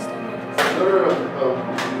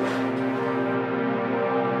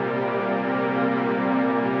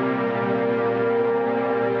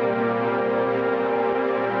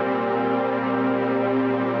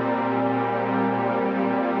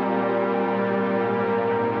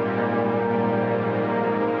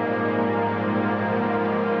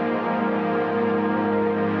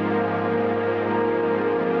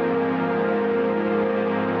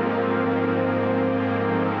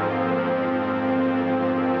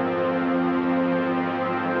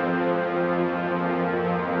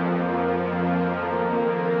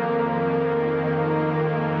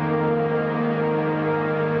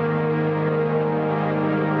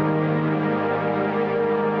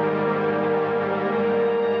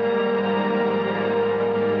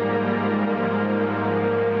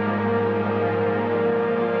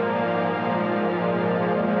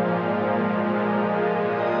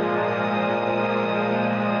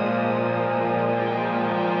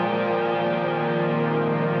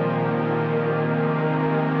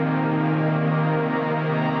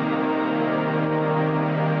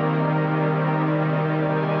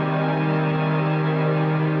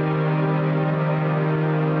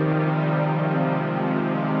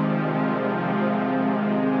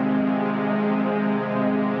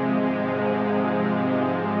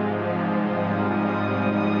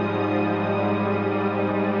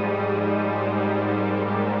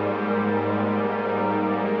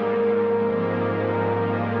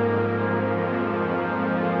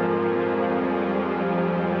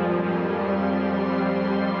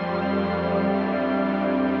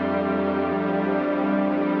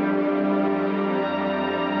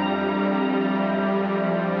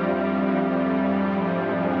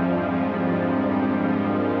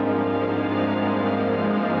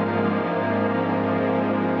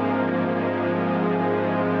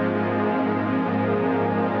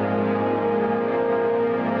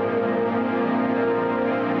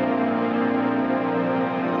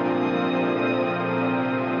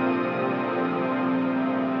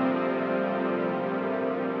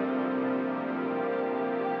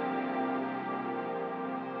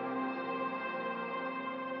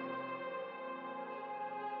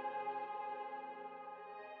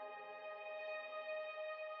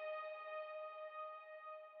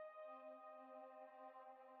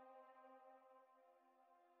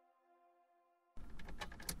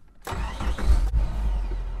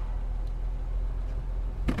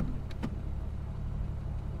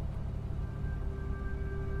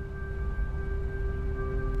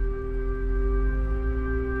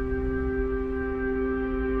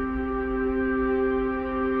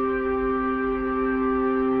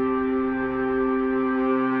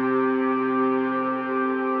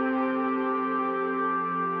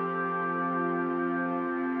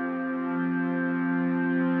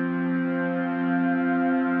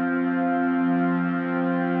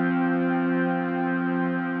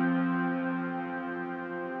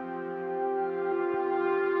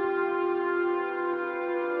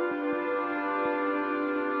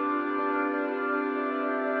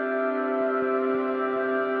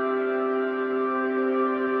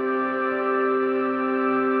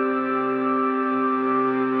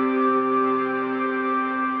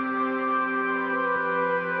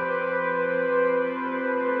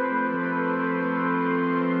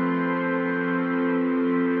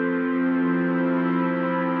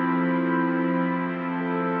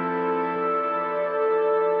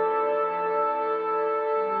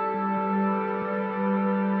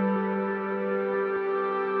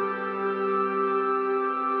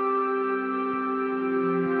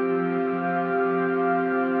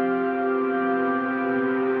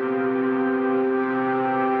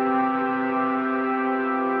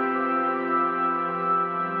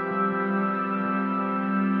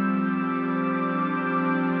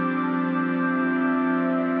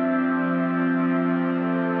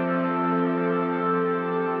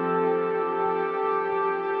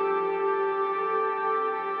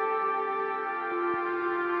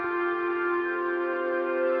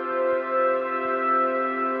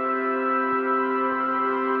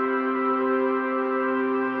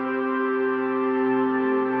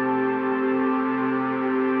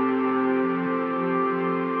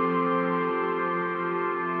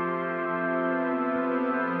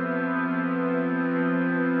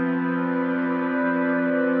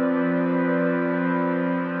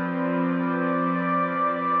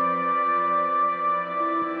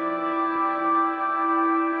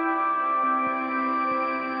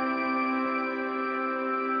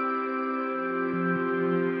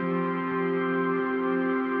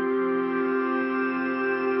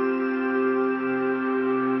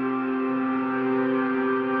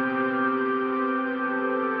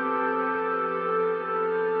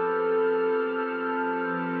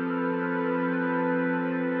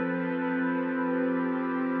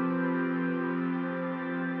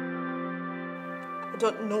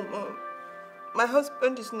 don't know, Mom. My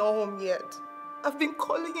husband is not home yet. I've been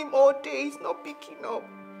calling him all day. He's not picking up.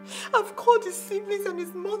 I've called his siblings and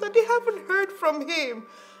his mother. They haven't heard from him.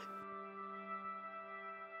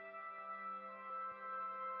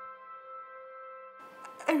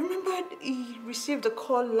 I remember he received a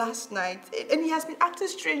call last night, and he has been acting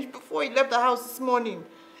strange before he left the house this morning.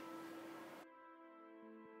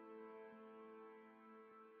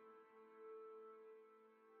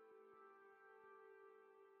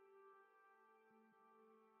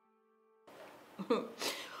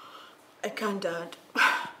 I can't, Dad.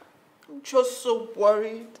 I'm just so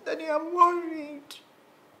worried. Daddy, I'm worried.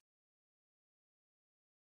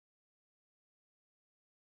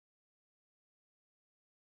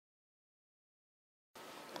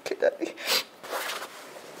 Okay, Daddy.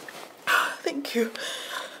 Thank you.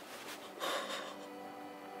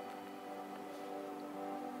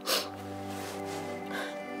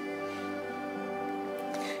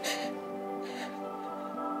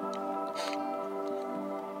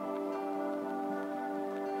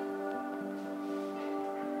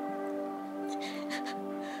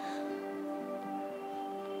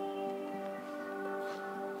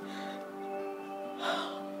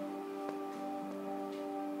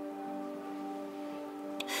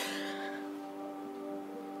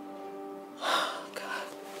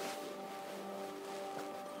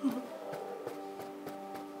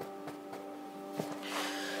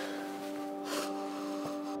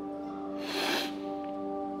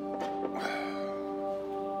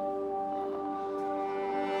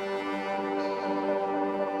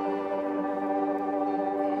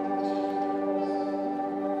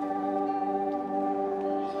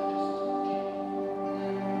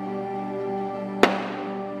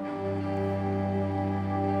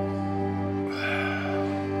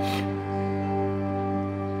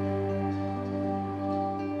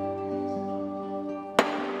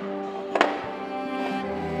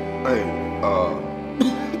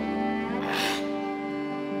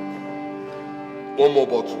 One more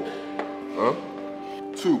bottle. Huh?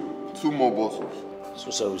 Two more bottles.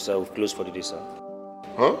 So sorry, sir. We've closed for the day, sir.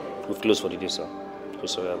 Huh? We've closed for the day, sir. So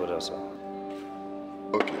sorry about that, sir.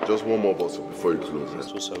 Okay, just one more bottle before you close it.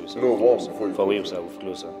 So sorry, sir. No, one before you close. For you, sir. We've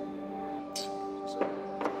closed, sir.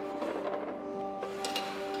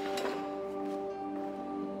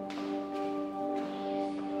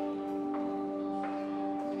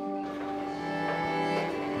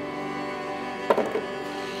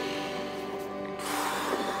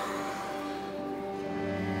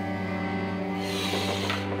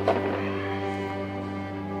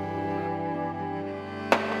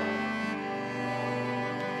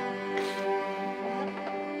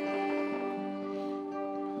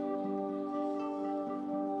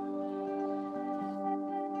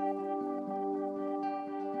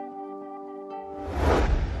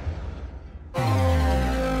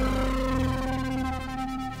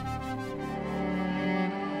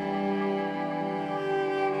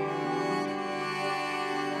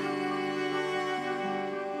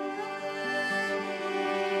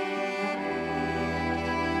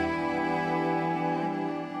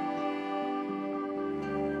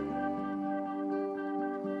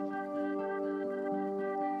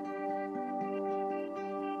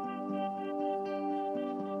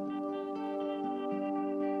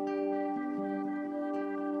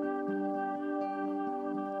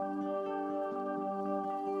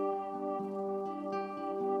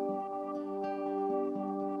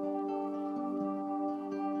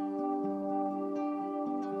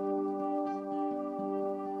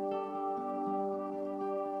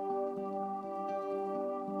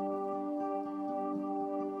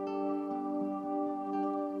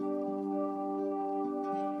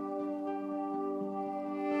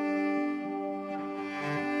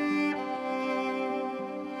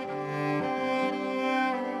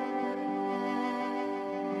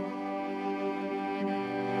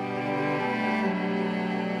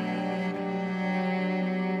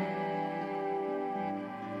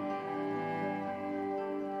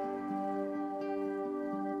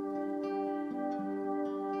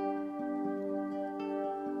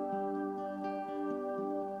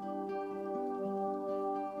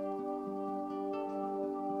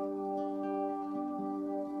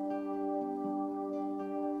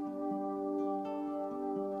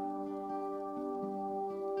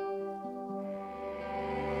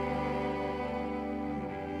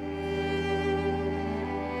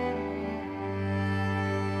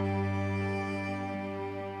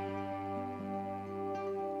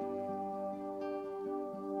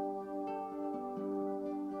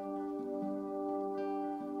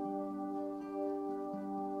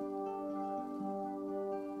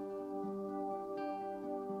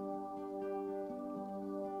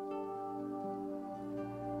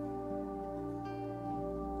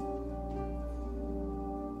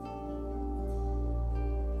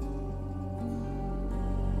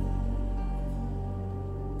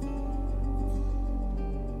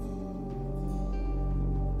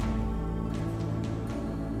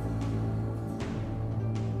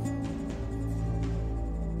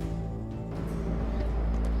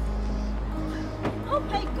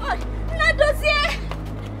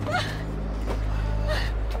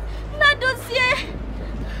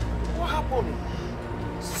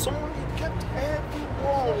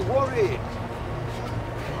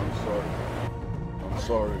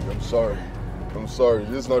 sorry. I'm sorry.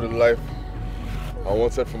 This is not the life I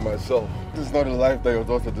wanted for myself. This is not the life that your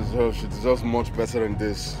daughter deserves. She deserves much better than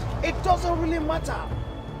this. It doesn't really matter.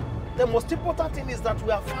 The most important thing is that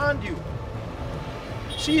we have found you.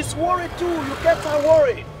 She is worried too. You get her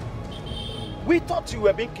worried. We thought you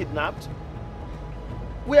were being kidnapped.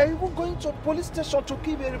 We are even going to a police station to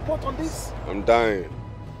give a report on this. I'm dying.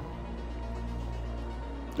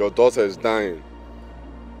 Your daughter is dying.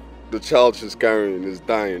 The child she's carrying is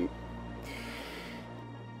dying.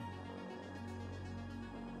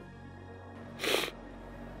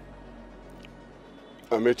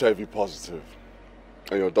 I'm HIV positive,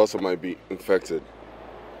 and your daughter might be infected.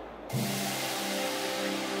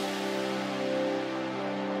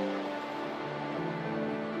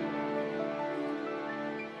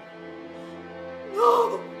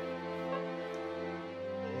 No!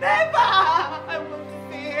 Never! I want to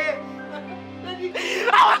see him.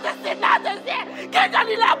 I want to see Dozie. Get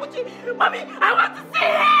Darlene, Mommy, I want to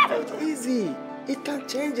see him. It's easy. It can't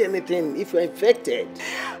change anything if you're infected.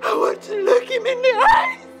 I want to look him in the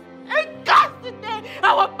eyes and cast it there.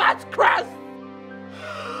 Our paths cross.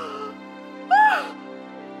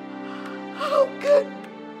 How can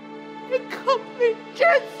a complete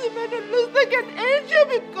gentleman who looks like an angel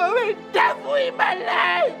become a devil in my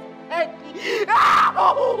life?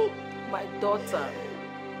 Ow! My daughter,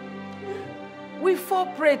 we fall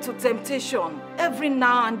prey to temptation every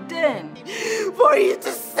now and then. For you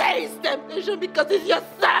to say it's temptation because it's your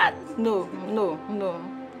son. No.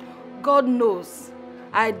 God knows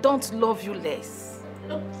I don't love you less.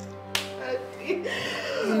 You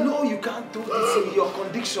know you can't do this in your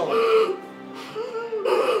condition.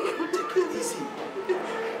 Take it easy.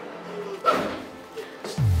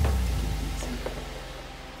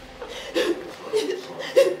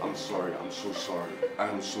 I'm sorry. I'm so sorry.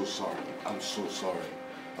 I'm so sorry. I'm so sorry.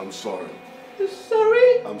 I'm sorry. You're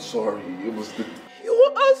sorry? I'm sorry. It was the... You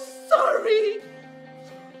are sorry.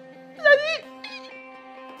 Daddy.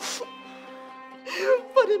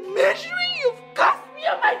 For the misery you've caused me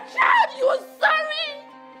and my child, you are sorry.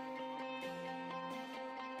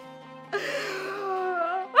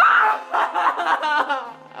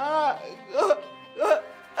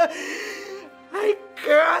 I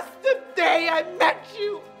cursed the day I met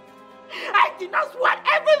you. I denounce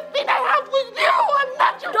everything I have with you. I'm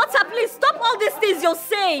not your... Daughter, please stop all these things you're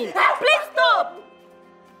saying. Please stop.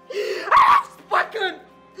 I have spoken.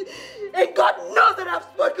 And God knows that I've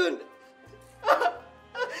spoken. Oh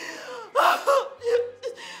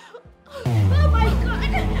my God.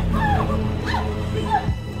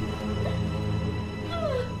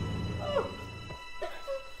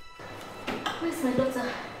 Where's my daughter?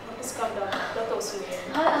 Just calm down. Doctor will soon here.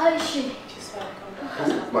 How is she? She's fine. Calm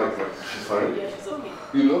down. Mike, she's fine? Yeah, she's okay.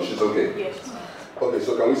 You know she's okay? Yeah, she's fine. Okay,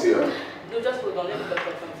 so can we see her? No, just hold on. Let the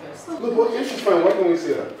doctor come first. No, but if she's fine, why can't we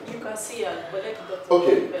see her? You can see her, but let the doctor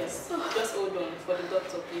Okay. come first. Just hold on for the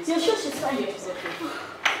doctor, please. You're sure she's fine? Yeah, she's okay.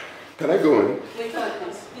 Can I go in? No, you can't,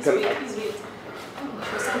 please. Please Can- wait. Please wait.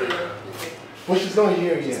 She's not here. Please wait. But she's not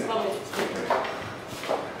here She's yet. coming.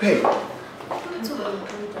 Hey.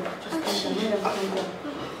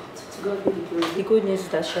 God be the glory. The good news is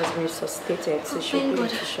that she has been resuscitated, so she'll thank be God.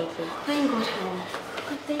 to shortly. Thank God.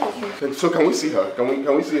 God, thank you. So can we see her? Can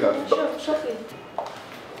we see her? Sure, shortly.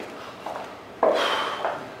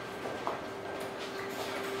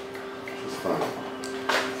 She's fine.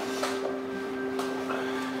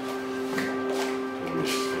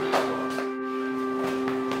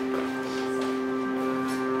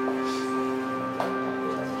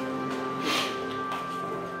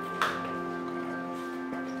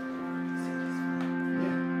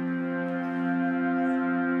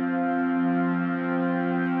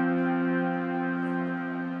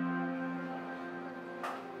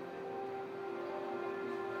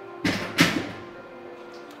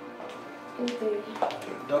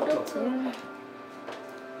 Doctor.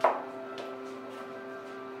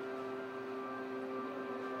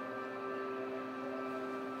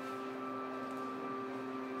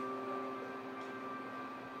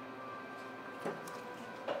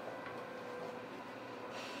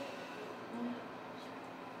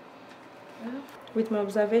 Yeah. With my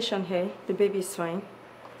observation here, the baby is fine,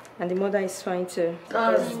 and the mother is fine too.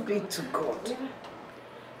 Thanks be to God.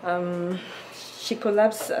 She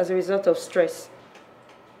collapsed as a result of stress.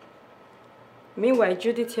 Meanwhile,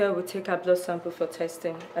 Judith here will take her blood sample for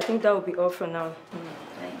testing. I think that will be all for now.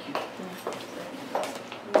 Thank you.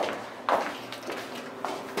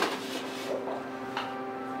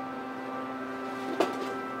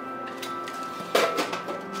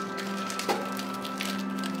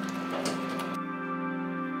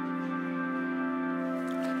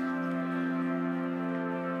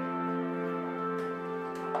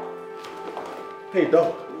 Hey,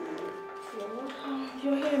 Doc.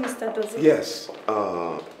 You're here, Mr. Dozie. Yes.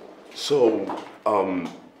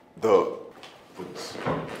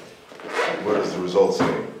 What does the result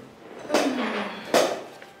say?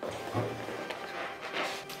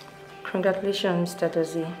 Congratulations, Mr.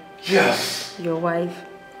 Dozie. Yes! Your wife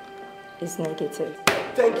is negative.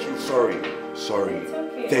 Thank you. Sorry. It's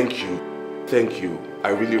okay. Thank you. Thank you. I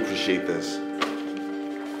really appreciate this.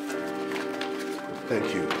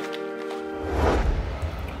 Thank you.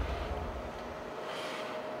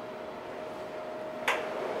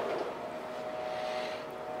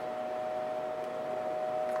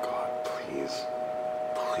 God, please.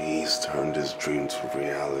 Please turn this dream to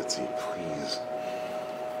reality. Please.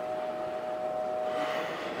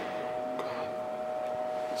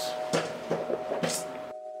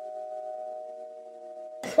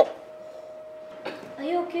 Are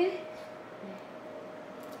you okay?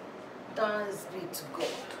 Thanks be to God.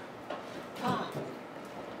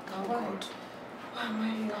 Thank God.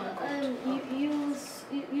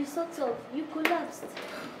 You sort of, you collapsed.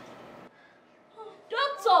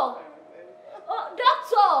 Doctor! Oh,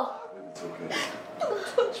 doctor! It's okay. Don't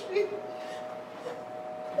touch me.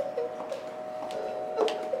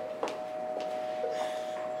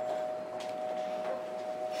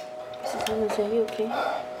 Mrs. Dozie, are you okay?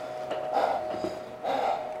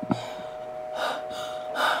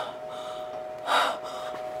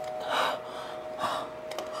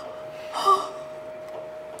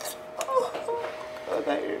 God, I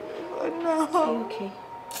remember now. Are you okay?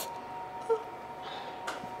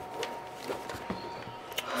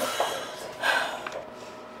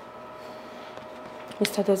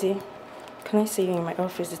 Mr. Dozie, can I see you in my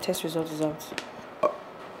office? The test result is out.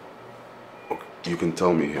 You can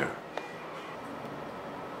tell me here.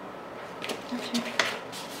 Okay.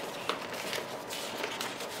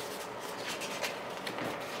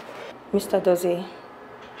 Mr. Dozie,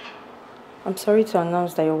 I'm sorry to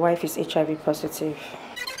announce that your wife is HIV positive.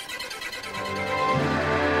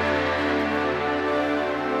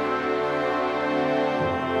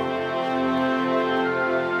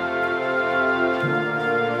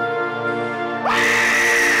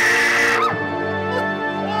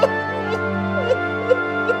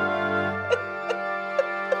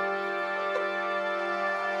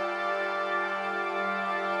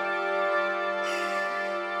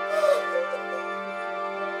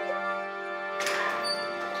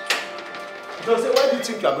 Dozie, where do you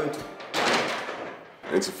think you are going to?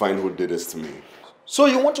 I need to find who did this to me. So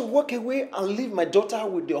you want to walk away and leave my daughter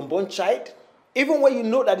with the unborn child? Even when you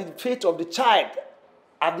know that the fate of the child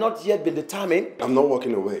had not yet been determined? I'm not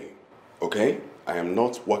walking away, okay? I am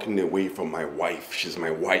not walking away from my wife. She's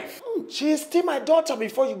my wife. She is still my daughter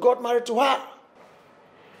before you got married to her.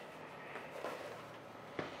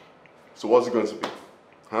 So what's it going to be?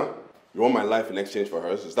 Huh? You want my life in exchange for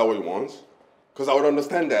hers? Is that what you want? Because I would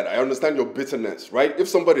understand that. I understand your bitterness, right? If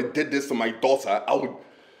somebody did this to my daughter, I would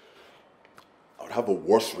have a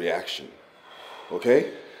worse reaction,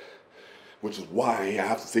 okay? Which is why I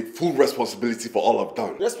have to take full responsibility for all I've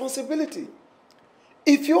done. Responsibility?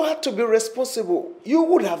 If you had to be responsible, you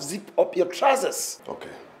would have zipped up your trousers. Okay,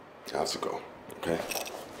 I have to go, okay?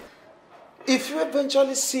 If you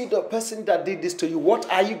eventually see the person that did this to you, what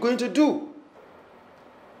are you going to do?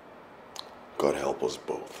 God help us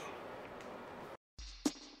both.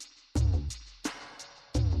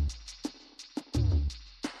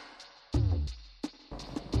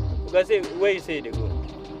 Guys, where you say they go?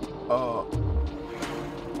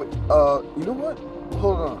 You know what?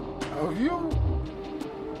 Hold on.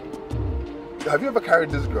 Have you ever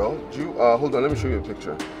carried this girl? Hold on, let me show you a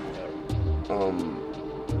picture.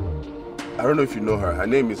 I don't know if you know her. Her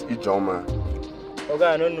name is Ijeoma. Okay,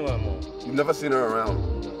 I don't know her more. You've never seen her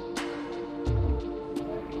around?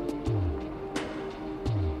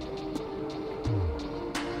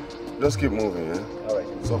 Just keep moving, yeah? Alright.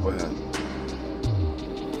 It's up ahead.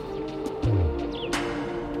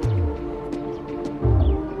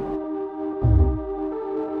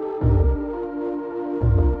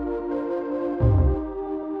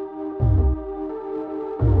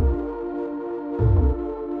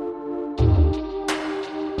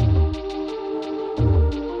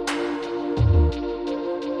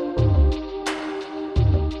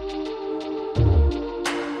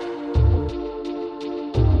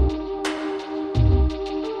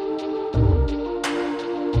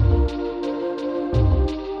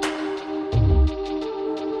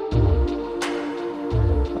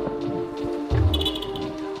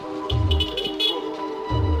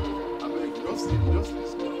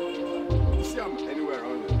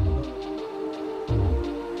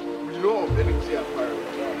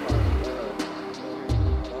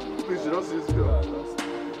 don't see this girl.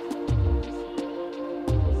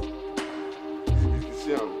 You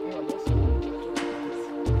see him?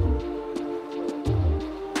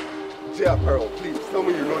 J Apparel, please tell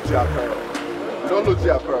me you know J Apparel. You don't know J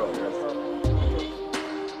Apparel.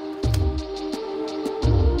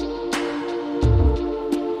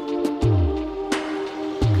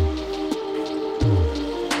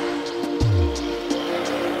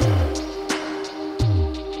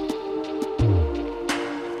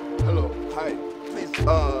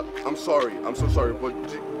 I'm so sorry, but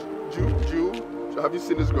have you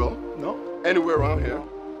seen this girl? No. Anywhere around here?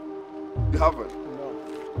 You haven't?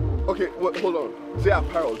 No. Okay, well, hold on. J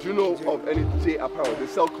Apparel, do you know of any J Apparel? They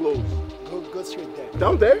sell clothes. Go straight there.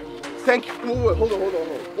 Down there? Thank you. Wait, hold on.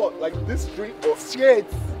 What, like this street or? Straight.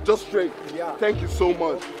 Just straight? Yeah. Thank you so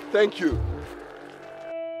much. Thank you.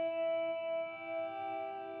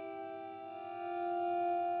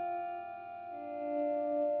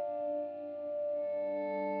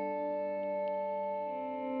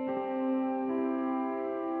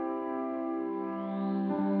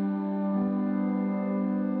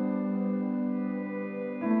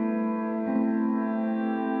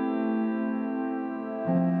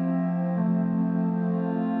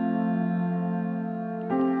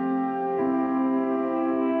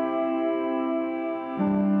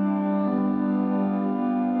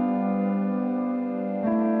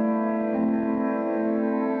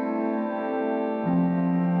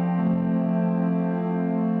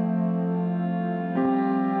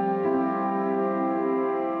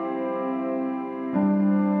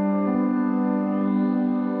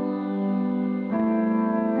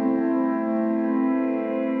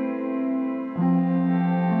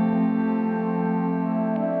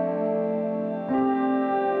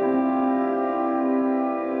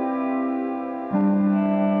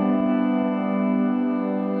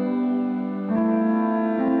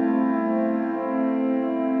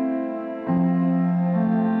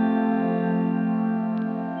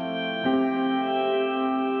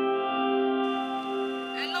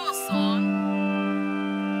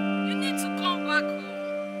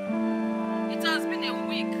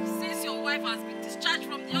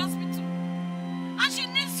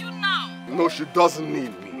 No, she doesn't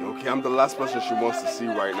need me, okay? I'm the last person she wants to see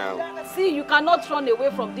right now. See, you cannot run away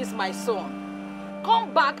from this, my son.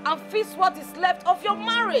 Come back and fix what is left of your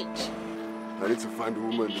marriage. I need to find the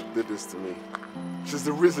woman that did this to me. She's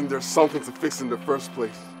the reason there's something to fix in the first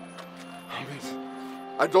place. I mean,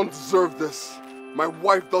 I don't deserve this. My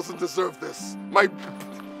wife doesn't deserve this. My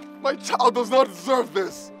child does not deserve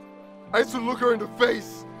this. I need to look her in the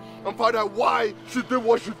face and find out why she did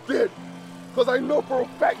what she did. Because I know for a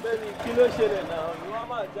fact.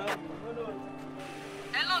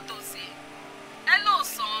 Hello, Dozie. Hello,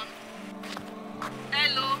 son.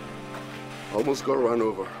 Hello. I almost got run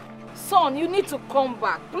over. Son, you need to come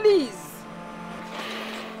back, please.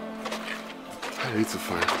 I need to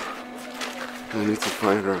find her. I need to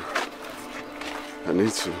find her. I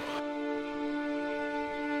need to.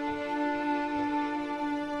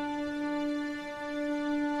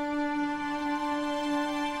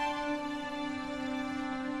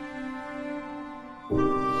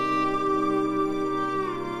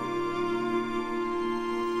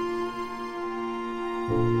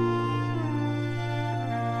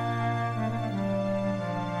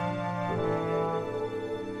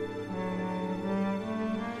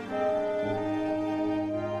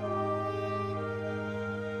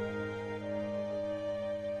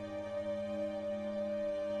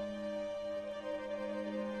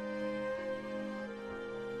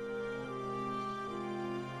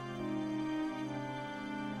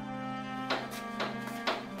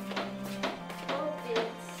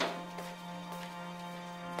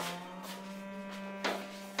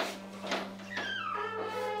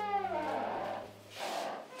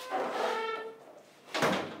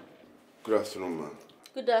 Good afternoon, ma'am.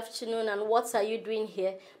 Good afternoon, and what are you doing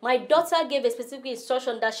here? My daughter gave a specific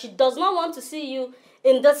instruction that she does not want to see you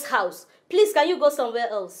in this house. Please, can you go somewhere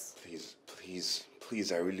else?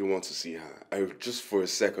 Please, I really want to see her. Just for a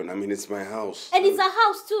second, I mean, it's my house. And it's a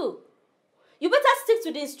house too. You better stick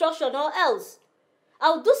to the instruction or else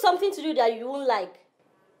I'll do something to you that you won't like.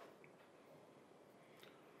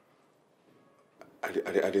 I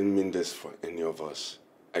didn't mean this for any of us.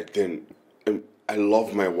 I didn't. I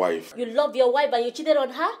love my wife. You love your wife and you cheated on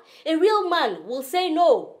her? A real man will say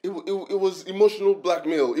no. It was emotional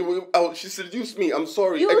blackmail. She seduced me. I'm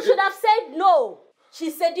sorry. You should have said no. She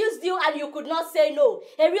seduced you and you could not say no.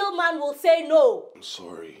 A real man will say no. I'm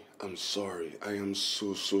sorry. I am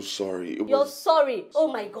so sorry. You're sorry. Oh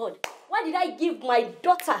my God. Why did I give my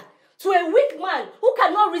daughter To a weak man who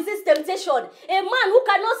cannot resist temptation. A man who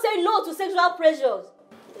cannot say no to sexual pressures.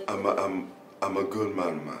 I'm a good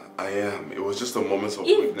man, ma. I am. It was just a moment of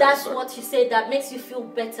If weakness. that's what you say that makes you feel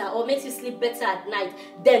better or makes you sleep better at night,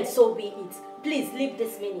 then so be it. Please leave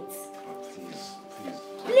this minute. Oh, please.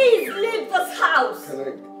 Please leave this house.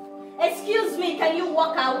 Can Excuse me, can you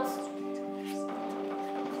walk out?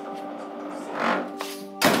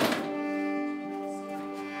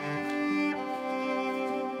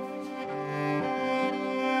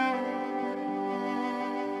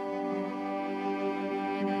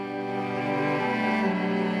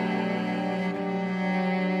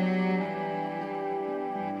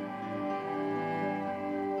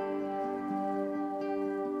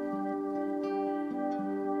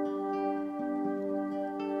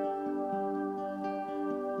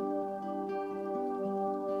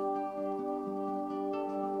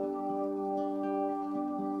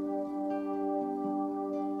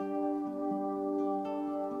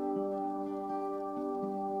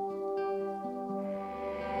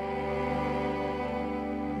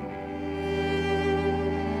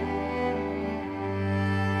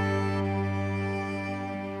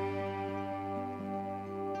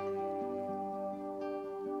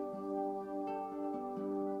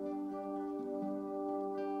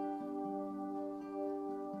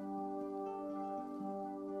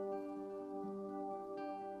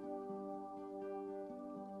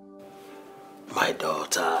 My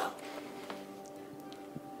daughter.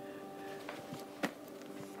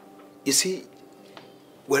 You see,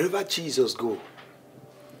 wherever Jesus goes,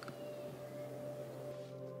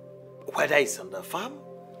 whether it's on the farm,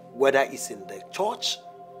 whether it's in the church,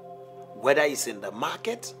 whether it's in the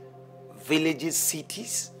market, villages,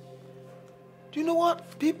 cities, do you know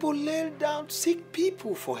what? People lay down sick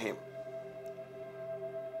people for him.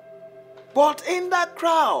 But in that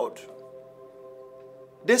crowd,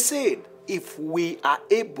 they said, if we are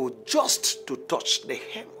able just to touch the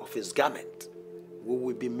hem of his garment, we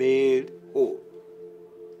will be made whole.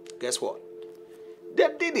 Guess what? They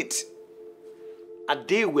did it. And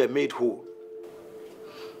they were made whole.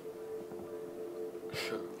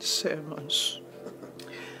 Sermons.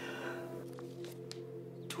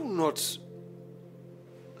 Do not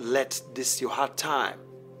let this your hard time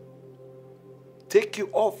take you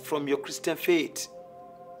off from your Christian faith.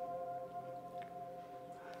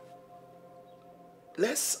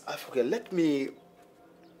 Let me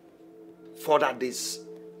further this.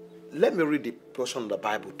 Let me read the portion of the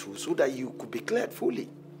Bible too, so that you could be cleared fully.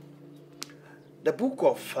 The book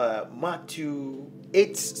of Matthew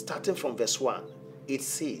 8, starting from verse 1, it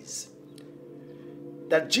says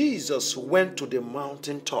that Jesus went to the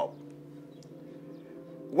mountaintop.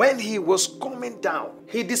 When he was coming down,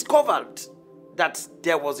 he discovered that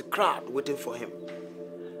there was a crowd waiting for him.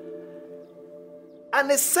 And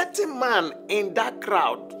a certain man in that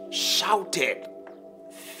crowd shouted,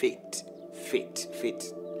 "Faith, faith,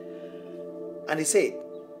 faith." And he said,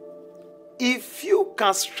 "If you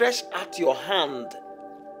can stretch out your hand,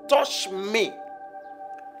 touch me,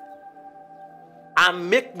 and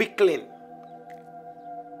make me clean,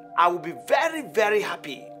 I will be very, very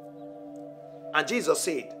happy." And Jesus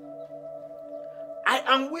said, "I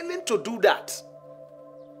am willing to do that."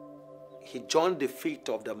 He joined the feet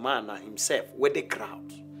of the man and himself with the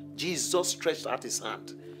crowd. Jesus stretched out his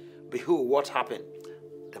hand. Behold, what happened?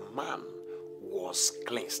 The man was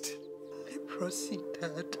cleansed. Leprosy,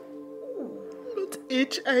 Dad. Not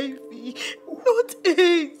HIV. Not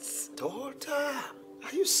AIDS. Daughter,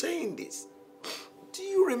 are you saying this? Do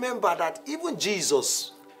you remember that even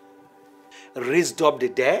Jesus raised up the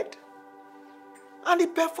dead? And he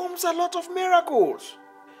performs a lot of miracles.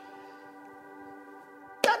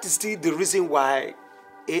 That is still the reason why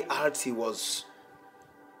ART was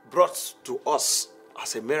brought to us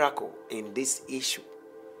as a miracle in this issue.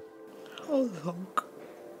 How long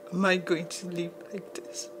am I going to live like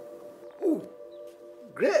this? Oh,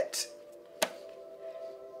 great.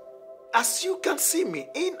 As you can see me,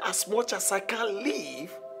 in as much as I can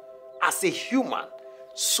live as a human,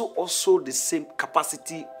 so also the same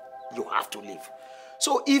capacity you have to live.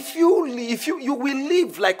 So if you will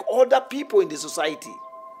live like other people in the society.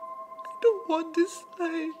 I don't want this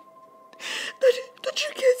life. Don't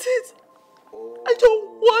you get it? I don't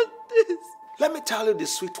want this. Let me tell you the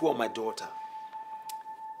sweet one, my daughter.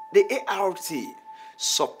 The ART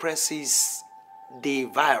suppresses the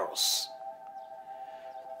virus.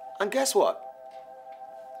 And guess what?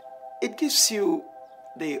 It gives you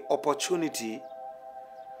the opportunity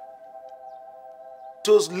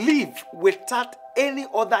to live without any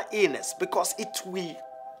other illness, because it will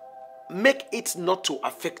make it not to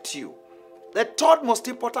affect you. The third most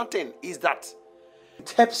important thing is that It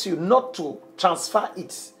helps you not to transfer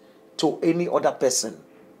it to any other person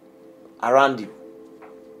around you.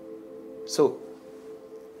 So,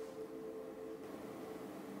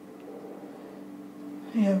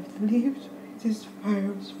 I have lived with this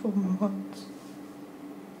virus for months.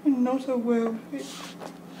 I'm not aware of it.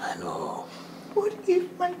 I know. What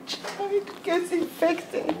if my child gets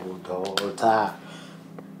infected? Oh, daughter.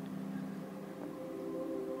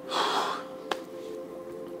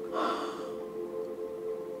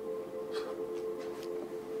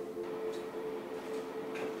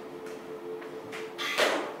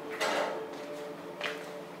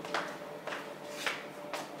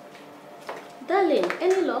 Darlene,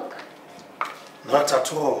 any luck? Not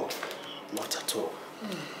at all. Not at all.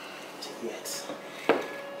 Yes.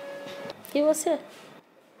 He was here.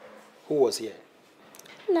 Who was here?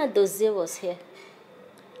 No, Dozie was here.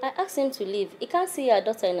 I asked him to leave. He can't see our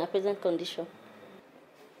daughter in her present condition.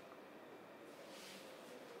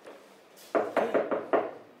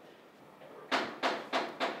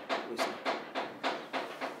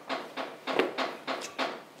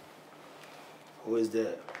 Who is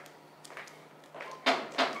there?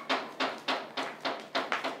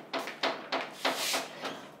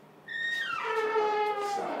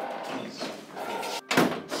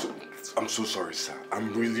 I'm so sorry, sir.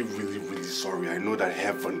 I'm really, really, really sorry. I know that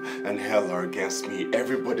heaven and hell are against me.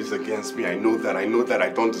 Everybody's against me. I know that. I know that I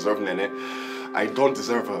don't deserve Nene. I don't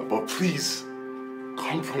deserve her. But please,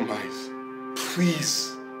 compromise.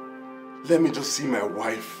 Please, let me just see my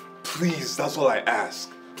wife. Please, that's all I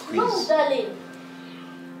ask. Please. No, darling.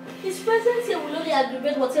 His presence here will only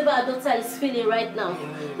aggravate whatever our daughter is feeling right now.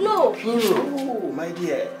 No. No, my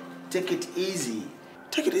dear. Take it easy.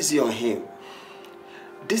 Take it easy on him.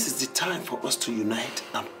 This is the time for us to unite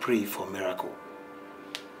and pray for a miracle.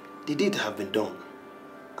 The deed have been done,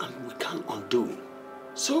 and we can't undo it.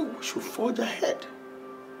 So we should forge ahead.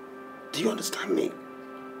 Do you understand me?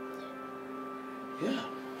 Yeah.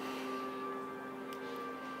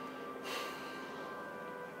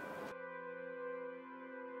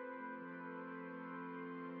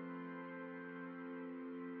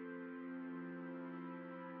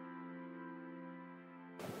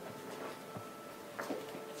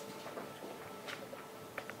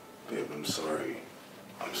 Babe, I'm sorry.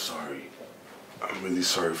 I'm sorry. I'm really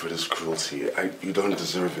sorry for this cruelty. You don't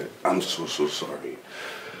deserve it. I'm so sorry.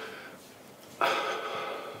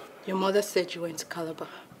 Your mother said you went to Calabar.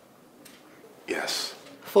 Yes.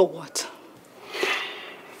 For what?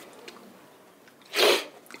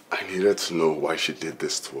 I needed to know why she did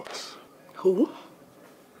this to us. Who?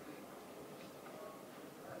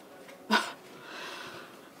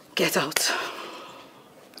 Get out.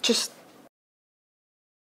 Just...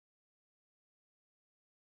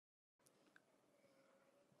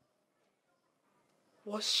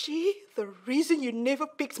 Was she the reason you never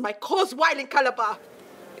picked my calls while in Calabar?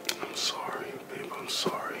 I'm sorry, babe. I'm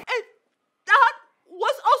sorry. And that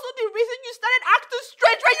was also the reason you started acting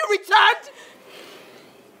strange when you returned?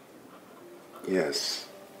 Yes.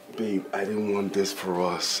 Babe, I didn't want this for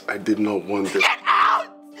us. I did not want this. Get out!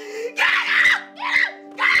 Get out! Get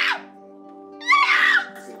out! Get out! Get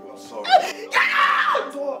out! Babe, I'm sorry. Get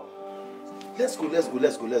out! Let's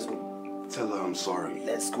go. Tell her I'm sorry.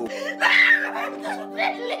 Let's go. Babe,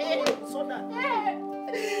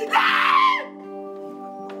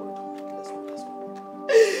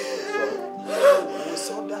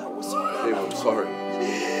 I'm sorry.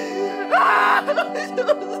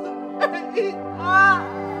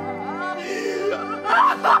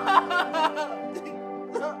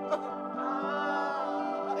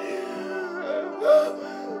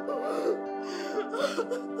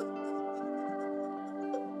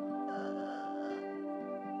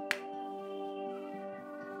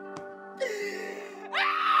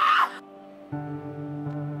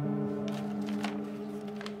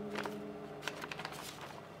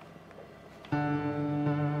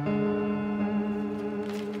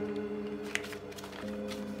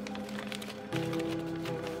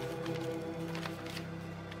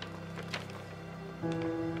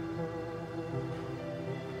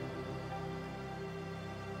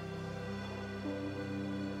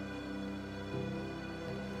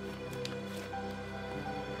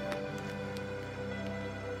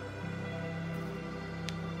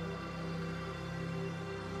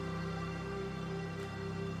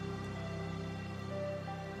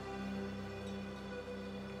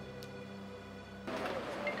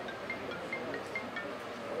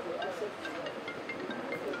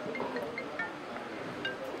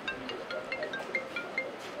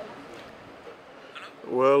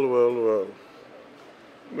 Well.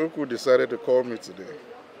 Look who decided to call me today.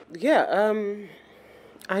 Yeah,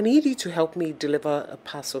 I need you to help me deliver a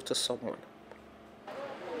parcel to someone.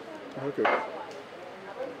 Okay.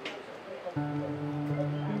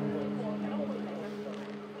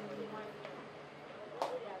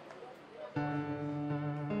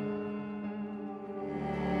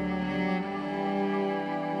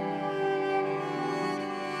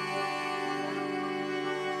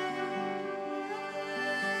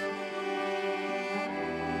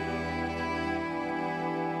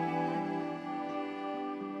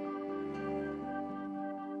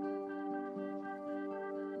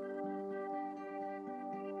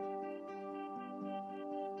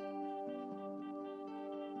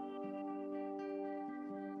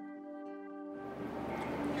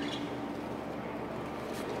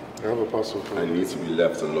 I have a parcel for you. I need to be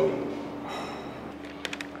left alone.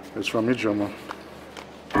 It's from Ijeoma.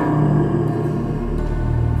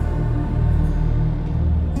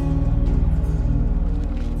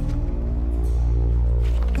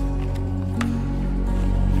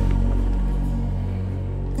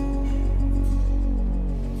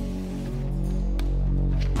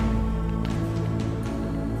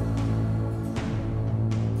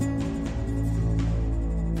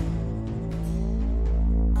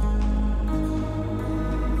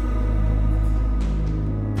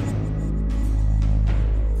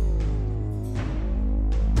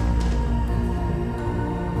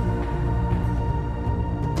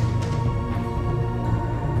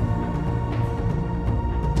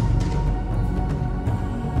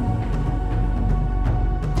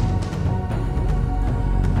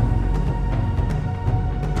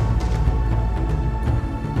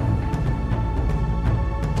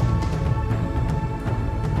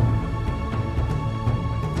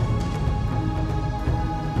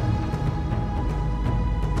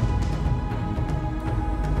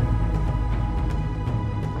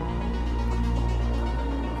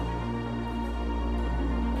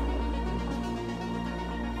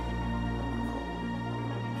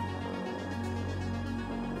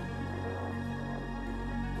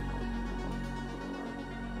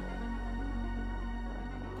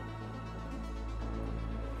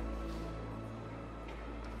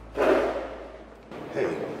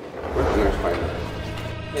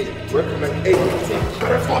 Where can I hey,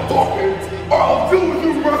 Let's not talking, or I'll deal with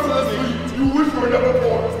you mercilessly. You wish for another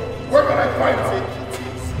port. Where can I find her?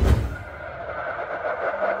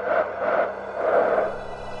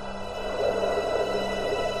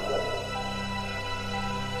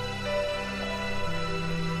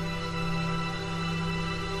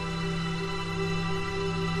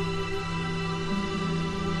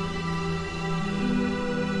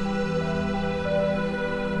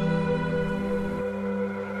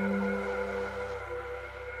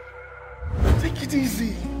 Take it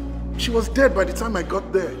easy. She was dead by the time I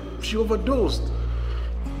got there. She overdosed.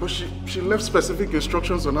 But she left specific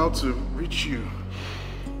instructions on how to reach you.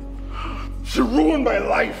 She ruined my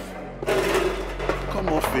life. Come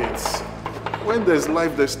off it. When there's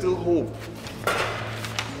life, there's still hope.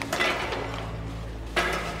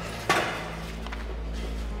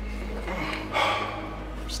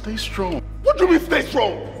 Stay strong. What do you mean stay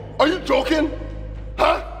strong? Are you joking?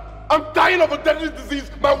 Huh? I'm dying of a deadly disease.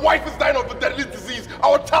 My wife is dying of a deadly disease.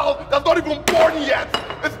 Our child that's not even born yet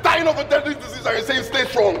is dying of a deadly disease. Are you saying stay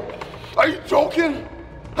strong? Are you joking?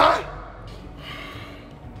 Huh?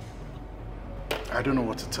 I don't know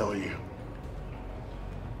what to tell you.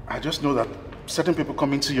 I just know that certain people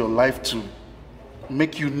come into your life to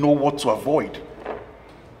make you know what to avoid.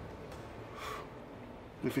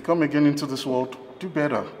 If you come again into this world, do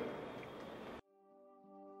better.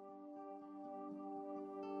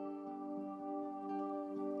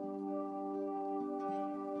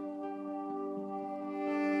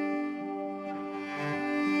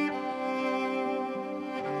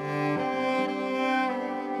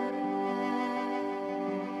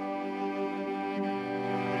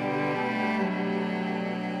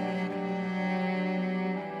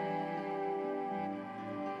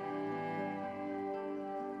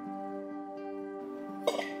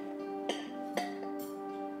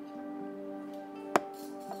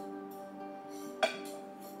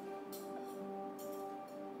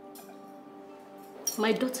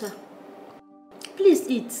 My daughter, please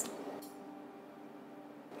eat.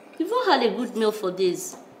 You've not had a good meal for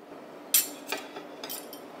days.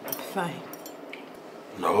 Fine.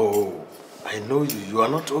 No, I know you. You are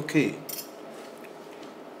not okay.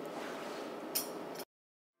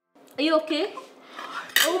 Are you okay?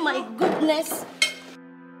 Oh my goodness.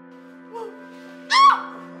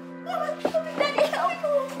 Daddy, help!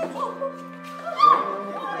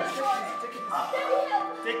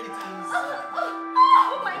 Take it easy.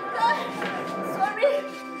 Oh my God! Sorry.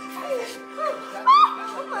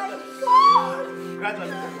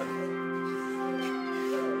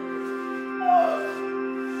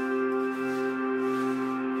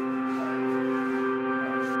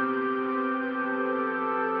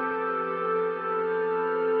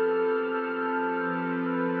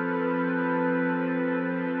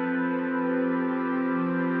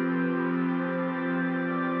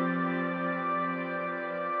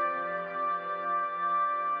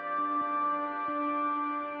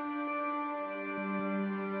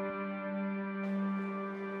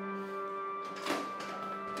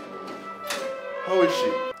 How is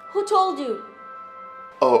she? Who told you?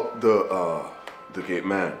 Oh, the gate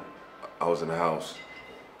man. I was in the house.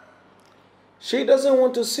 She doesn't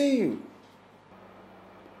want to see you.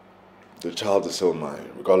 The child is still mine,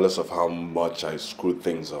 regardless of how much I screwed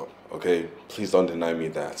things up, okay? Please don't deny me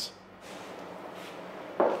that.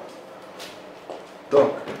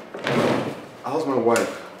 Doc, how's my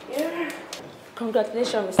wife? Yeah.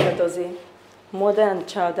 Congratulations, Mr. Dozie. Mother and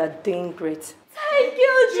child are doing great. Thank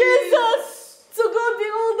you, Jesus! To God be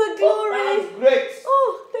all the glory. That's great.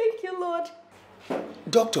 Oh, thank you, Lord.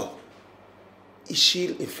 Doctor, is she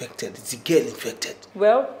infected? Is the girl infected?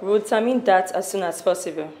 Well, we'll determine that as soon as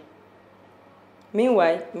possible.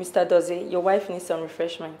 Meanwhile, Mr. Dozie, your wife needs some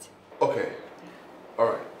refreshment. Okay.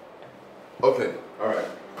 Alright. Okay, alright.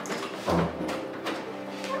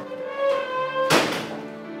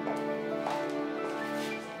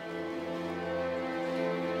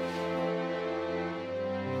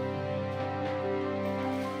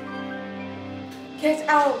 Get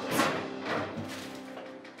out!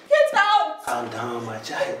 Get out! Calm down, my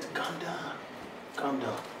child. Calm down. Calm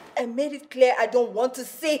down. I made it clear I don't want to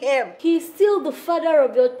see him. He's still the father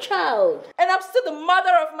of your child. And I'm still the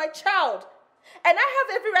mother of my child. And I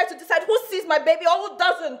have every right to decide who sees my baby or who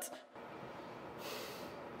doesn't.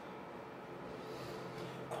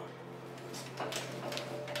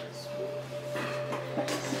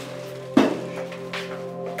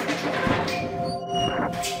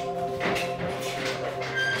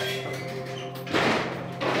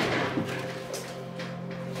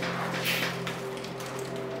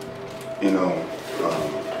 You know,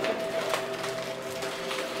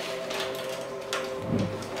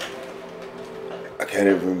 I can't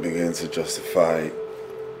even begin to justify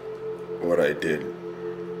what I did.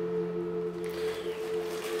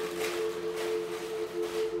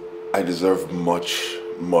 I deserve much,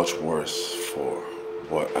 much worse for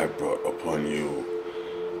what I brought upon you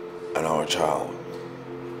and our child.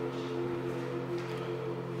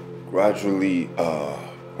 Gradually,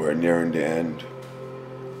 we're nearing the end.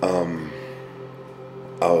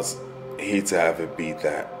 I hate to have it be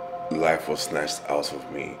that life was snatched out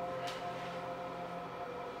of me.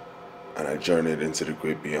 And I journeyed into the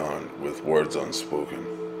great beyond with words unspoken.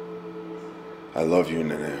 I love you,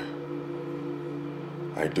 Nene.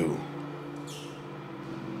 I do.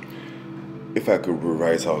 If I could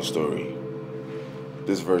rewrite our story,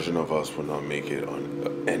 this version of us would not make it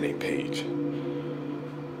on any page.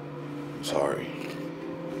 Sorry.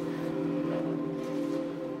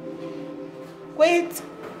 Wait.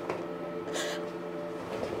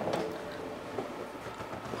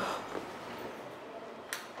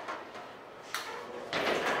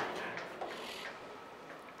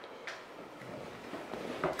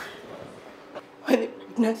 When the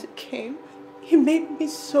pregnancy came, it made me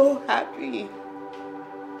so happy.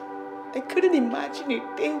 I couldn't imagine a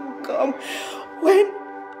day would come when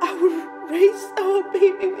I would raise our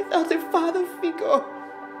baby without a father figure.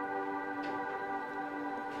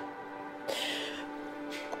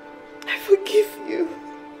 I forgive you.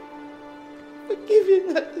 Forgive you,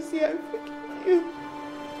 Dozie. I forgive you.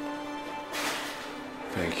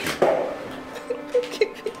 Thank you.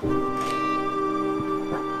 Forgive you.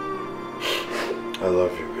 I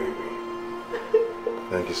love you, baby.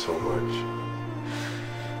 Thank you so much.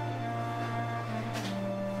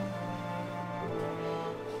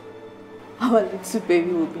 Our little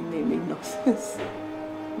baby will be naming nonsense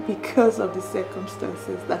because of the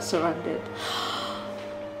circumstances that surrounded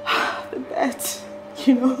the death,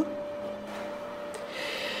 you know.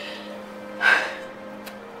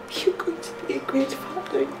 You're going to be a great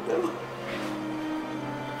father, you know.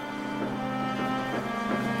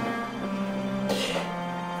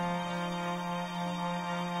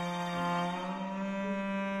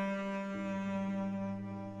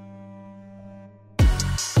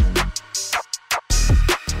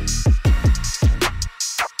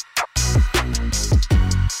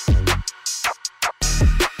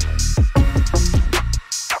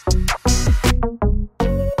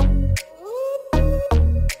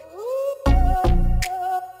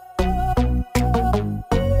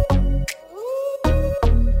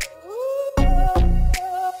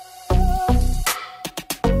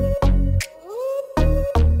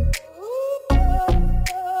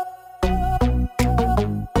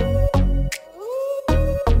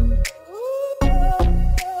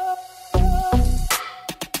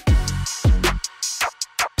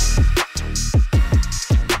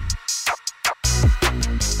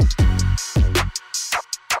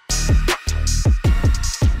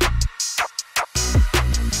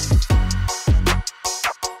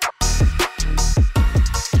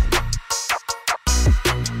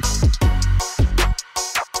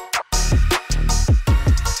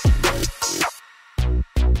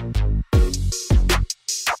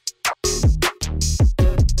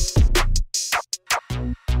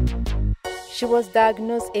 She was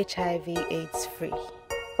diagnosed HIV/AIDS free,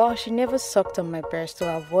 but she never sucked on my breast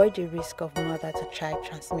to avoid the risk of mother-to-child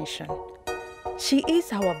transmission. She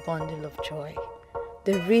is our bundle of joy,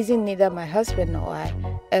 the reason neither my husband nor I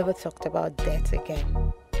ever talked about death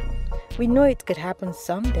again. We know it could happen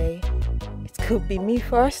someday. It could be me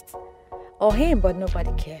first, or him, but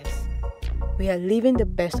nobody cares. We are living the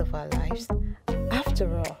best of our lives.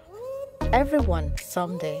 After all, everyone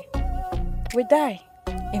someday will die,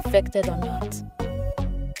 infected or not.